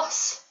profit and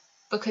loss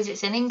because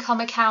it's an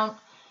income account,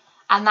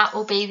 and that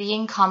will be the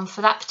income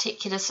for that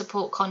particular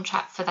support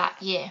contract for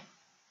that year.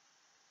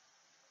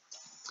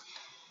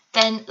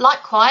 Then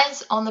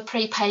likewise on the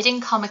prepaid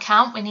income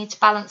account, we need to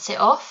balance it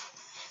off.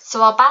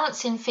 So our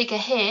balancing figure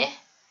here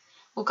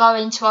will go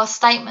into our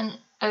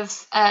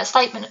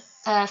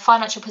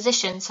financial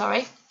position,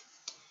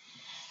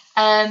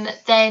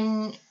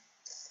 then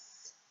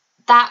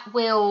that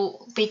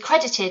will be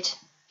credited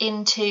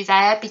into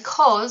there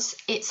because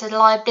it's a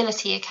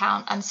liability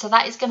account, and so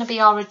that is going to be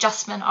our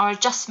adjustment. Our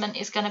adjustment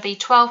is going to be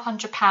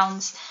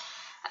 £1,200,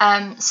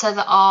 so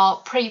that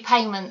our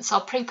prepayments,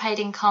 our prepaid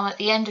income at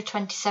the end of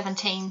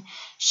 2017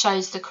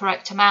 shows the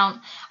correct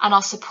amount, and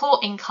our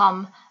support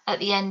income at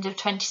the end of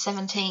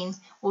 2017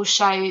 will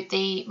show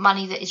the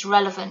money that is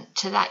relevant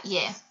to that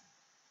year.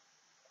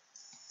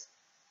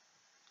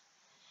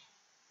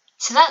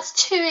 So that's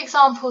two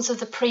examples of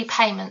the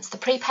prepayments, the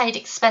prepaid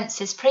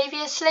expenses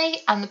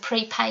previously and the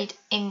prepaid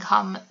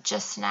income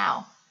just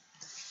now.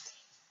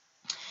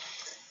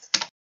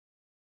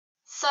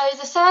 So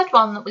the third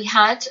one that we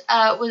had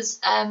was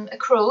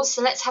accruals.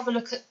 So let's have a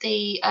look at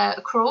the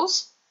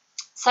accruals.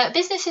 So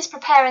businesses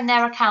preparing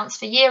their accounts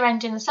for year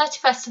ending the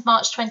 31st of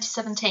March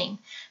 2017,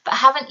 but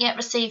haven't yet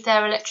received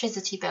their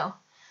electricity bill.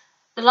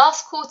 The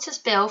last quarter's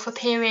bill for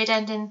period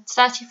ending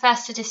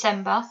 31st of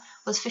December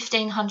was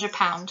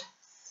 £1,500.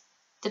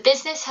 The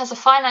business has a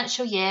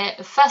financial year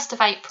of 1st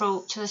of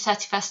April to the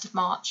 31st of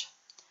March.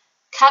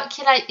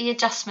 Calculate the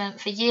adjustment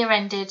for year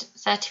ended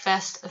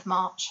 31st of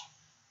March.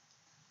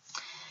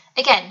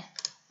 Again,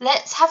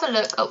 let's have a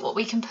look at what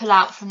we can pull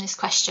out from this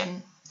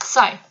question.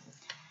 So,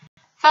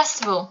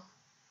 first of all,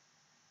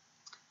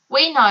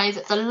 we know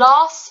that the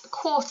last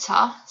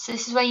quarter, so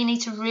this is where you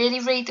need to really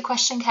read the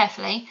question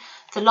carefully,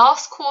 the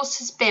last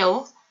quarter's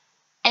bill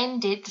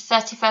ended the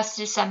 31st of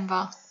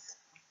December.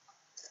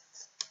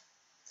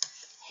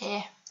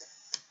 Here.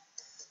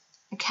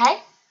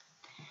 Okay?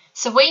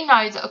 So we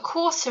know that a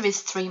quarter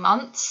is 3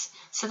 months,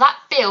 so that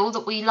bill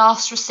that we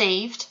last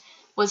received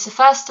was the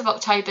 1st of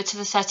October to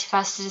the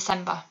 31st of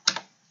December.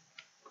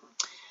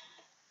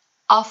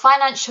 Our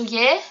financial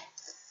year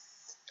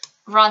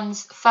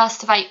runs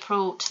 1st of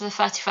April to the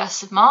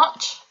 31st of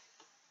March.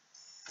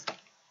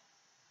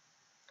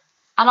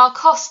 And our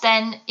cost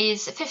then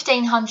is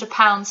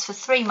 £1,500 for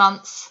 3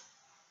 months.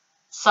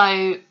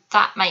 So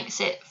that makes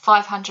it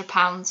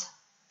 £500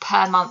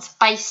 per month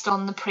based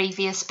on the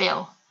previous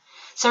bill.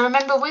 So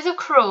remember, with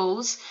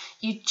accruals,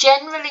 you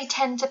generally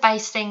tend to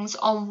base things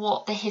on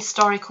what the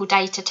historical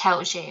data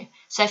tells you.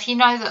 So if you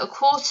know that the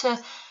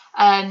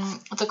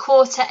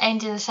quarter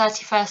ending the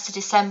 31st of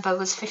December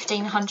was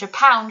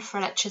 £1,500 for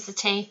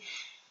electricity,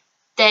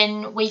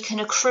 then we can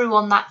accrue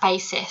on that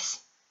basis.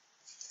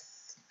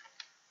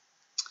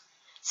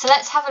 So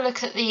let's have a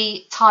look at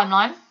the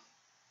timeline.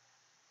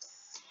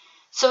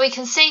 So we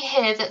can see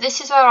here that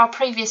this is where our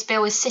previous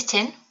bill is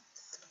sitting.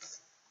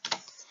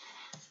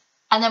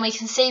 And then we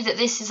can see that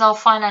this is our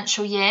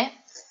financial year.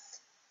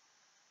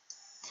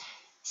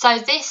 So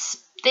this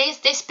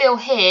bill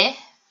here,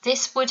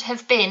 this would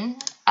have been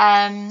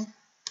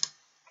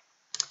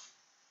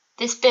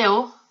this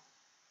bill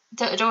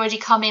that had already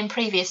come in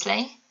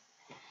previously.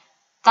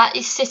 That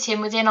is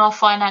sitting within our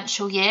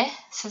financial year,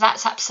 so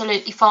that's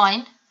absolutely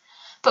fine.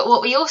 But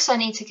what we also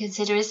need to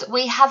consider is that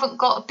we haven't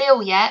got a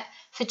bill yet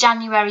for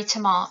January to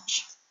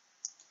March.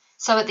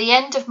 So at the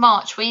end of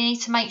March, we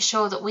need to make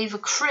sure that we've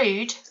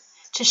accrued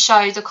to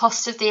show the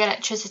cost of the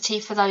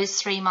electricity for those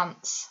 3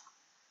 months.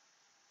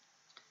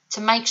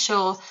 To make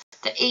sure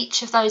that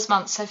each of those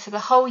months, so for the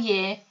whole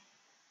year,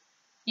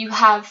 you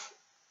have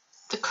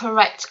the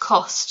correct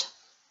cost.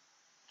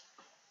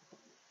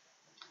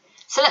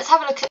 So let's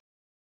have a look at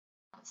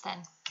accounts then.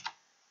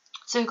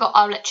 So we've got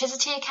our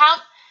electricity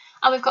account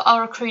and we've got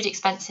our accrued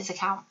expenses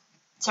account.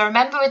 So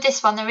remember, with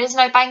this one, there is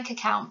no bank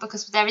account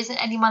because there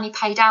isn't any money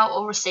paid out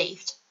or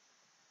received.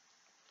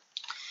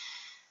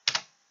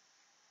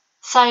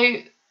 So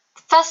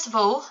first of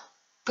all,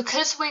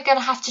 because we're going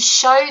to have to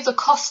show the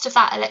cost of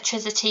that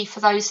electricity for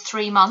those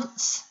 3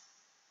 months,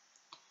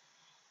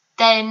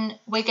 then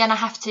we're going to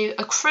have to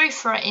accrue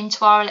for it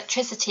into our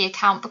electricity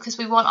account because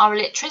we want our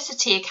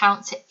electricity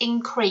account to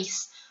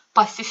increase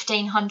by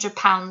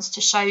 £1,500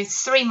 to show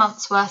 3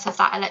 months worth of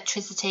that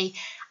electricity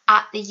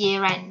at the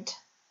year end.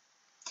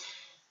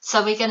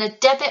 So we're going to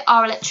debit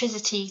our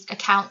electricity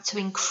account to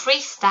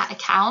increase that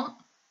account.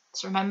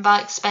 So remember,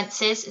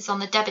 expenses is on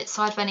the debit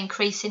side when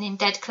increasing in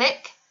dead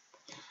click.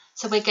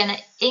 So we're going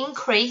to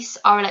increase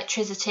our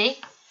electricity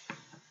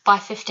by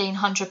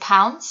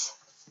 £1,500.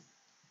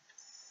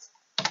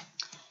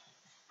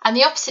 And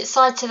the opposite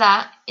side to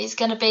that is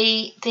going to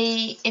be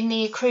in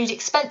the accrued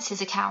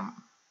expenses account.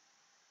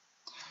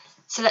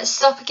 So let's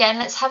stop again.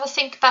 Let's have a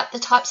think about the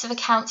types of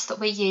accounts that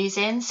we're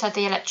using. So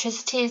the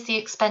electricity is the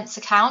expense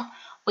account.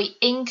 We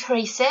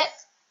increase it,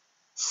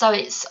 so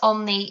it's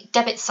on the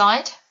debit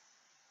side.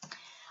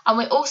 And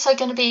we're also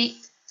going to be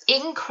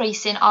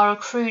increasing our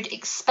accrued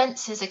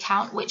expenses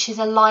account, which is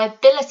a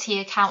liability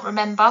account,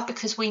 remember,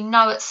 because we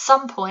know at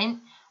some point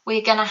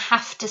we're going to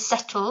have to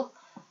settle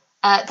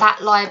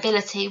that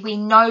liability. We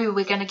know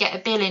we're going to get a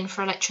bill in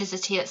for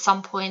electricity at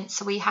some point,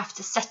 so we have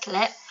to settle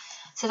it.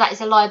 So that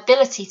is a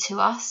liability to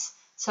us.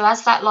 So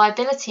as that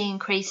liability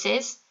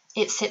increases,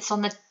 it sits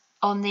on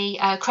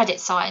the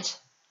credit side.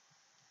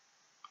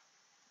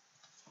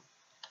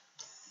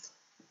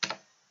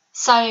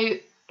 So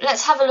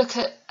let's have a look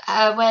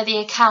at where the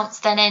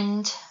accounts then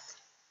end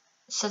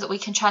so that we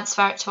can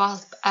transfer it to our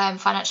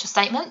financial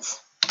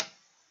statements.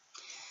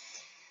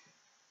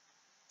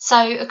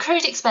 So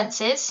accrued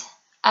expenses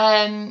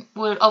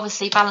will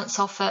obviously balance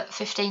off at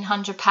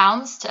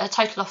 £1,500,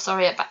 total off,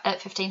 sorry, at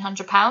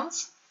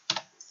 £1,500.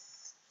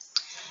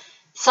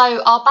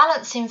 So our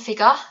balancing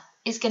figure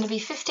is going to be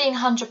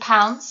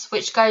 £1,500,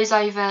 which goes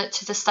over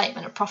to the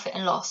statement of profit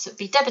and loss. It will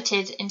be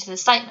debited into the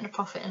statement of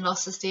profit and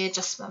loss as the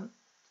adjustment.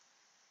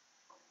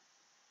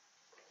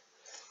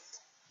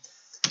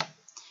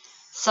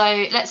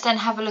 So let's then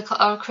have a look at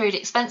our accrued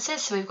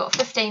expenses. So we've got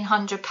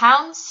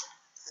 £1,500,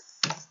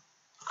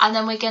 and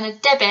then we're going to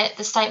debit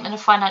the statement of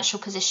financial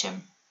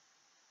position.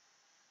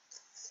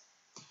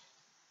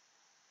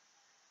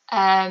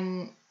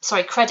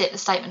 Credit the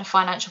statement of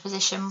financial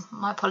position,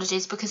 my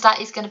apologies, because that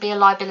is going to be a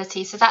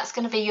liability. So that's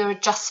going to be your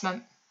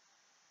adjustment.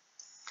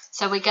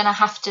 So we're going to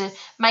have to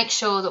make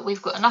sure that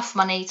we've got enough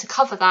money to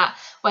cover that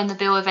when the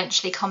bill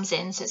eventually comes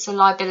in. So it's a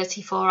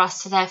liability for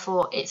us, so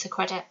therefore it's a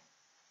credit.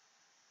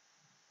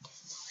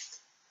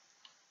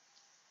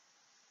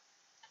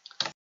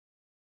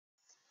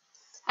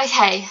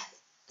 Okay,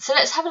 so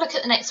let's have a look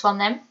at the next one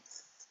then.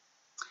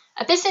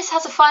 A business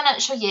has a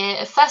financial year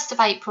of 1st of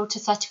April to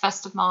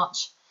 31st of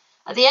March.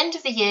 At the end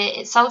of the year,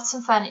 it sold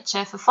some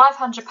furniture for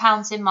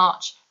 £500 in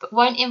March, but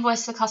won't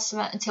invoice the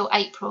customer until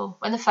April,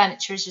 when the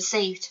furniture is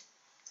received.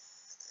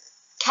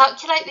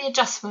 Calculate the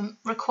adjustment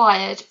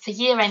required for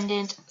year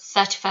ending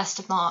 31st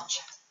of March.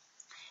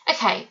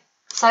 Okay,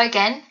 so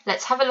again,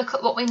 let's have a look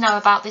at what we know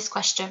about this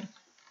question.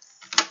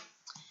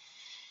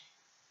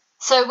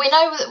 So we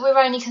know that we're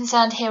only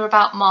concerned here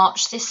about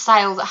March, this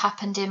sale that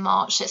happened in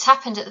March. It's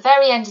happened at the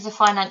very end of the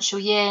financial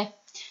year.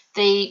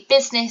 The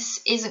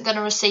business isn't going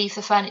to receive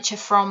the furniture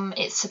from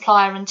its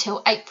supplier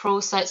until April,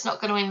 so it's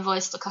not going to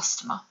invoice the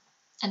customer.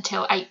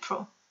 until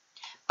April,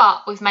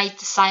 but we've made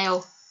the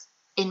sale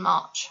in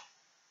March.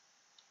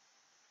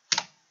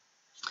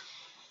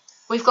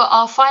 We've got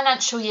our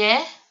financial year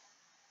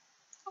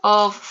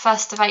of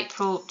 1st of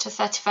April to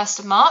 31st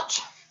of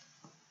March,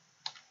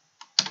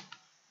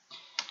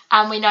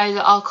 and we know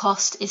that our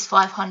cost is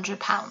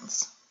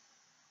 £500.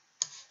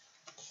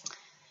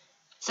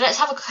 So let's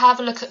have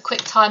a look at a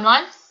quick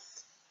timeline.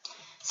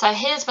 So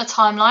here's my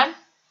timeline,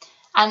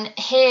 and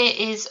here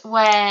is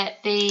where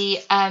the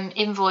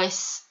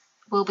invoice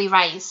will be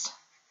raised.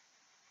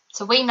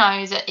 So we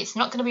know that it's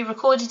not going to be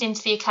recorded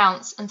into the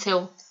accounts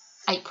until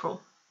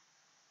April.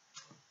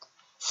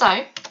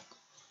 So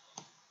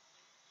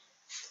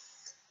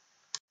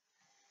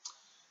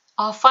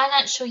our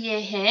financial year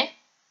here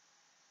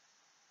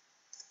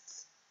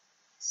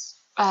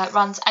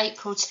runs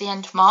April to the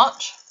end of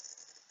March,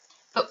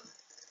 but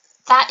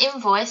that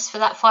invoice for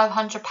that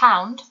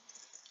 £500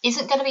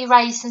 isn't going to be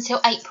raised until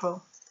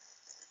April.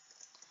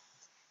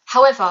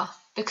 However,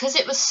 because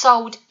it was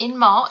sold in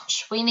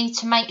March, we need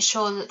to make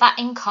sure that that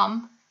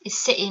income is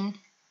sitting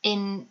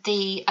in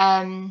the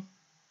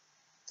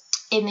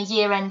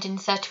year ending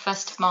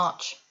 31st of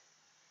March.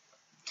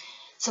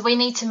 So we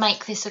need to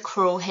make this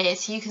accrual here.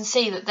 So you can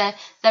see that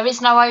there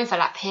is no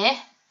overlap here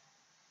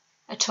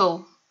at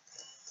all.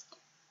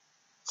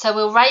 So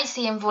we'll raise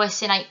the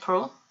invoice in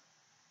April,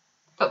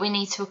 but we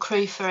need to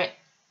accrue for it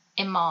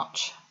in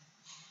March.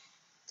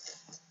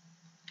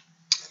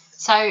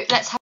 So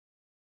let's have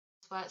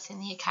how it works in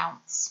the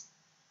accounts.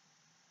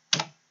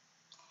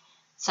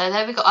 So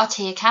there we've got our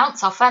T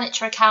accounts, our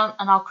furniture account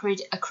and our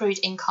accrued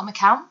income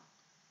account.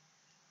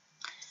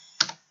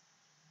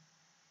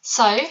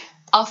 So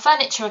our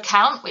furniture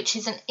account, which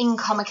is an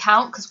income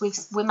account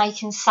because we're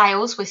making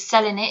sales, we're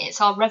selling it,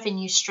 it's our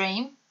revenue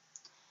stream,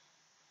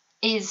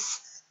 is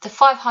the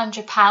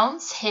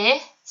 £500 here.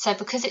 So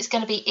because it's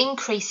going to be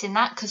increasing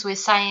that because we're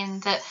saying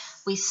that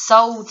we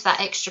sold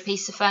that extra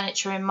piece of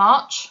furniture in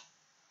March,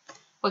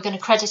 we're going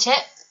to credit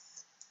it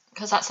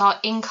because that's our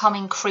income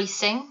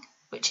increasing,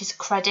 which is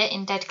credit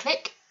in dead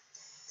click.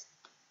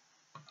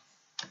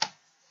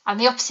 And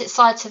the opposite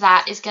side to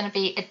that is going to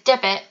be a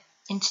debit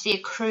into the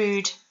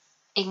accrued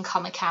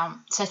income account.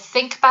 So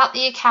think about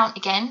the account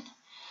again.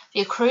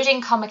 The accrued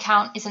income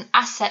account is an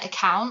asset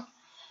account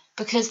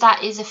because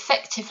that is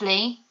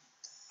effectively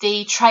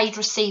the trade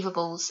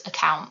receivables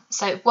account.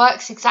 So it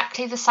works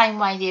exactly the same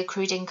way, the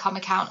accrued income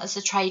account, as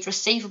the trade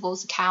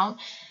receivables account,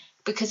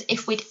 because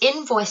if we'd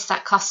invoiced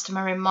that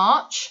customer in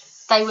March,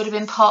 they would have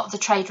been part of the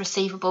trade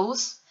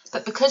receivables.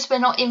 But because we're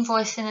not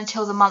invoicing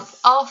until the month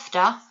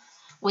after,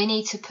 we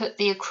need to put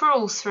the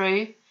accrual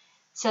through.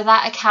 So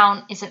that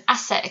account is an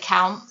asset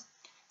account.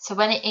 So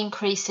when it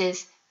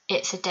increases,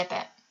 it's a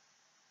debit.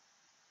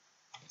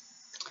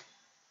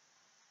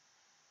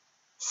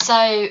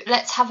 So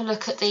let's have a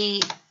look at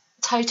the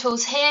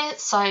totals here.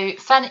 So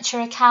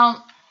furniture account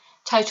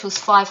totals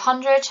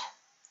 500.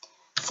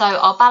 So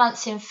our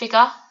balancing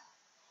figure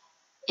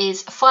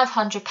is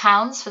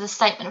 £500 for the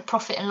statement of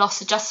profit and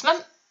loss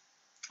adjustment.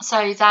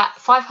 So that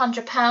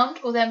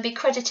 £500 will then be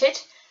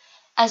credited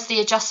as the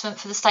adjustment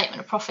for the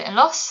statement of profit and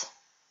loss.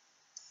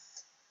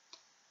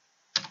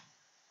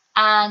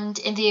 And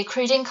in the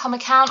accrued income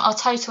account, our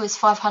total is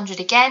 500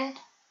 again.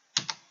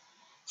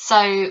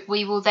 So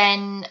we will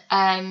then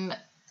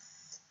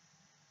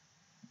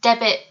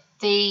debit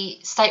the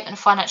statement of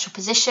financial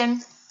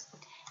position,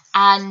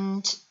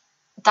 and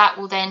that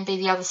will then be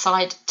the other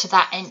side to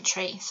that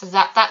entry. So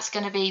that's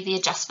going to be the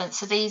adjustment.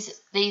 So these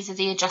are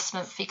the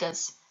adjustment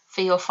figures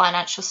for your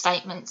financial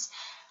statements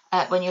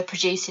when you're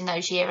producing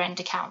those year-end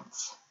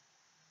accounts.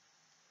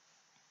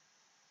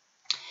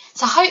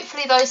 So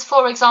hopefully those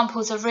 4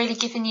 examples have really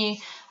given you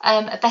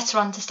a better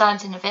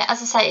understanding of it.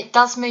 As I say, it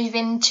does move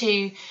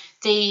into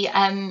the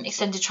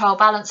extended trial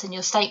balance in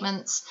your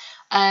statements,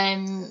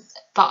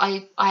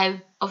 but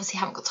I obviously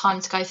haven't got time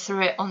to go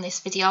through it on this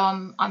video.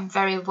 I'm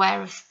very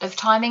aware of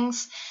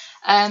timings.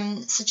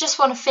 So just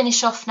want to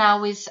finish off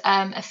now with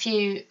a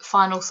few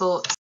final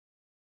thoughts.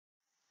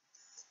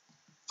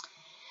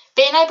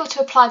 Being able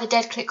to apply the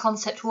dead click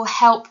concept will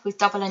help with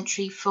double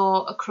entry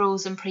for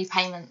accruals and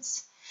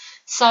prepayments.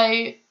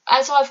 So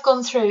as I've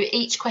gone through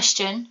each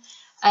question,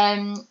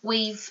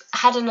 we've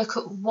had a look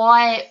at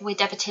why we're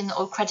debiting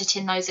or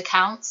crediting those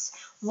accounts,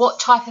 what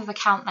type of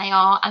account they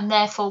are, and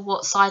therefore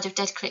what side of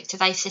dead click do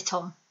they sit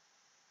on.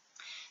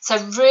 So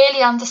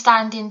really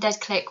understanding dead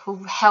click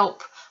will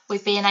help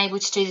with being able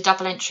to do the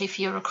double entry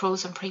for your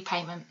accruals and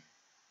prepayment.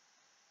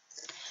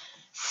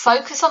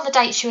 Focus on the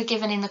dates you are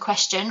given in the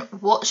question,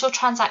 what's your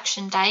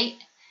transaction date,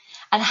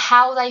 and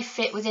how they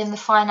fit within the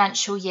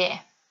financial year.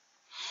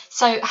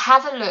 So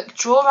have a look,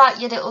 draw out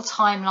your little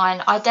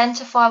timeline,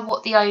 identify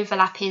what the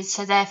overlap is,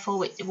 so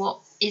therefore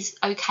what is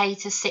okay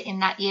to sit in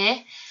that year,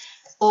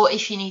 or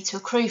if you need to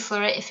accrue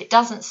for it if it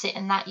doesn't sit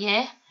in that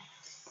year,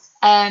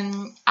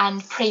 and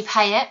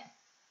prepay it.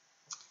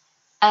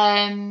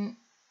 And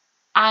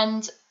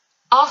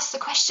ask the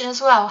question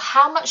as well,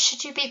 how much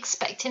should you be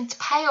expecting to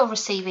pay or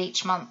receive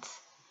each month?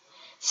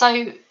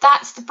 So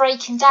that's the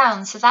breaking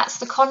down. So that's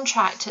the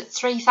contract at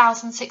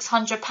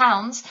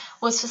 £3,600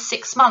 was for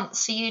 6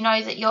 months. So you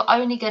know that you're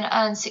only going to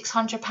earn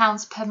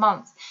 £600 per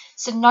month.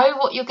 So know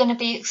what you're going to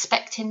be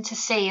expecting to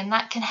see, and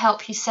that can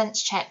help you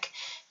sense check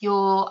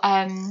your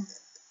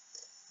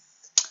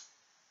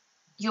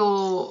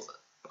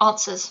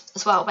answers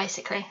as well,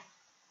 basically.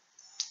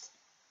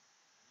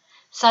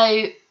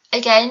 So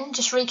again,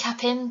 just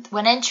recapping,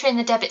 when entering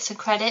the debits and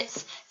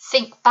credits,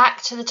 think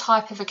back to the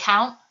type of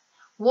account.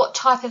 What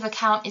type of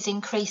account is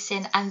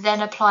increasing, and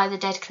then apply the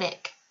dead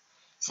click.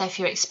 So if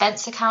your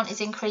expense account is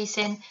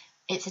increasing,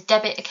 it's a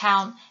debit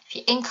account. If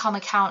your income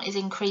account is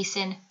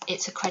increasing,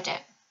 it's a credit.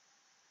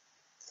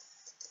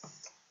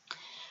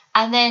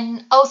 And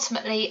then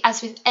ultimately,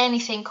 as with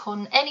anything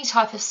on any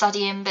type of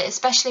studying, but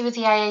especially with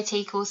the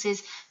AAT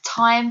courses,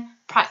 time,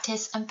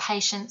 practice and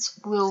patience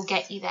will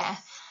get you there.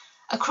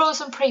 Accruals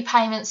and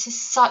prepayments is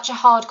such a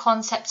hard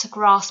concept to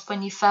grasp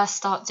when you first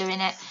start doing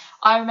it.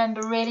 I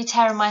remember really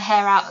tearing my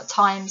hair out at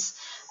times,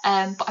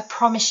 but I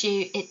promise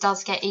you it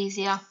does get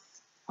easier.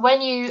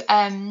 When you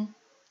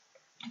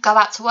go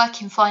out to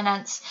work in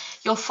finance,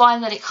 you'll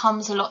find that it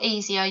comes a lot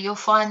easier. You'll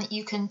find that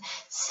you can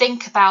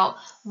think about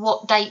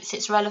what dates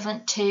it's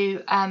relevant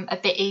to a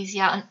bit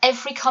easier. And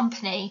every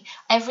company,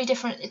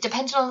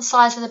 depending on the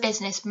size of the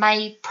business,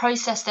 may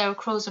process their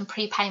accruals and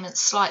prepayments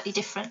slightly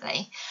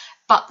differently.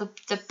 But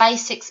the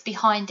basics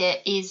behind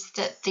it is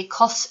that the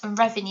costs and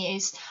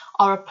revenues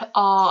are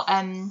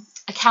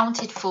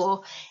accounted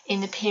for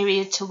in the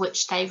period to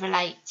which they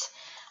relate.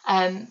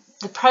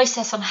 The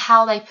process on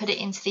how they put it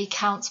into the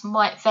accounts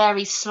might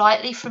vary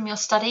slightly from your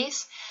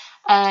studies,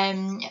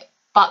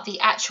 but the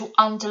actual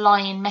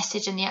underlying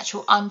message and the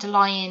actual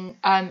underlying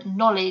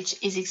knowledge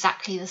is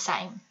exactly the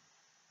same.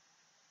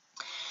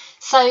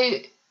 So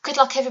good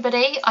luck,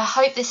 everybody. I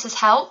hope this has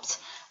helped.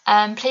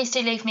 Please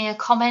do leave me a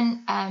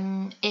comment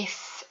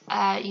if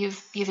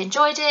you've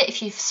enjoyed it,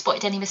 if you've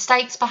spotted any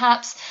mistakes,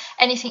 perhaps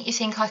anything you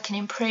think I can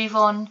improve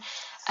on.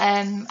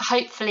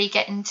 Hopefully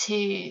getting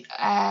to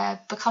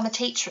become a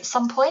teacher at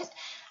some point.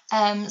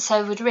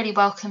 So would really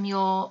welcome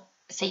your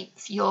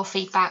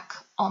feedback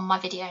on my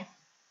video.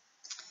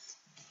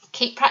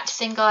 Keep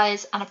practicing,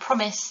 guys, and I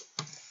promise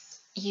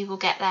you will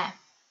get there.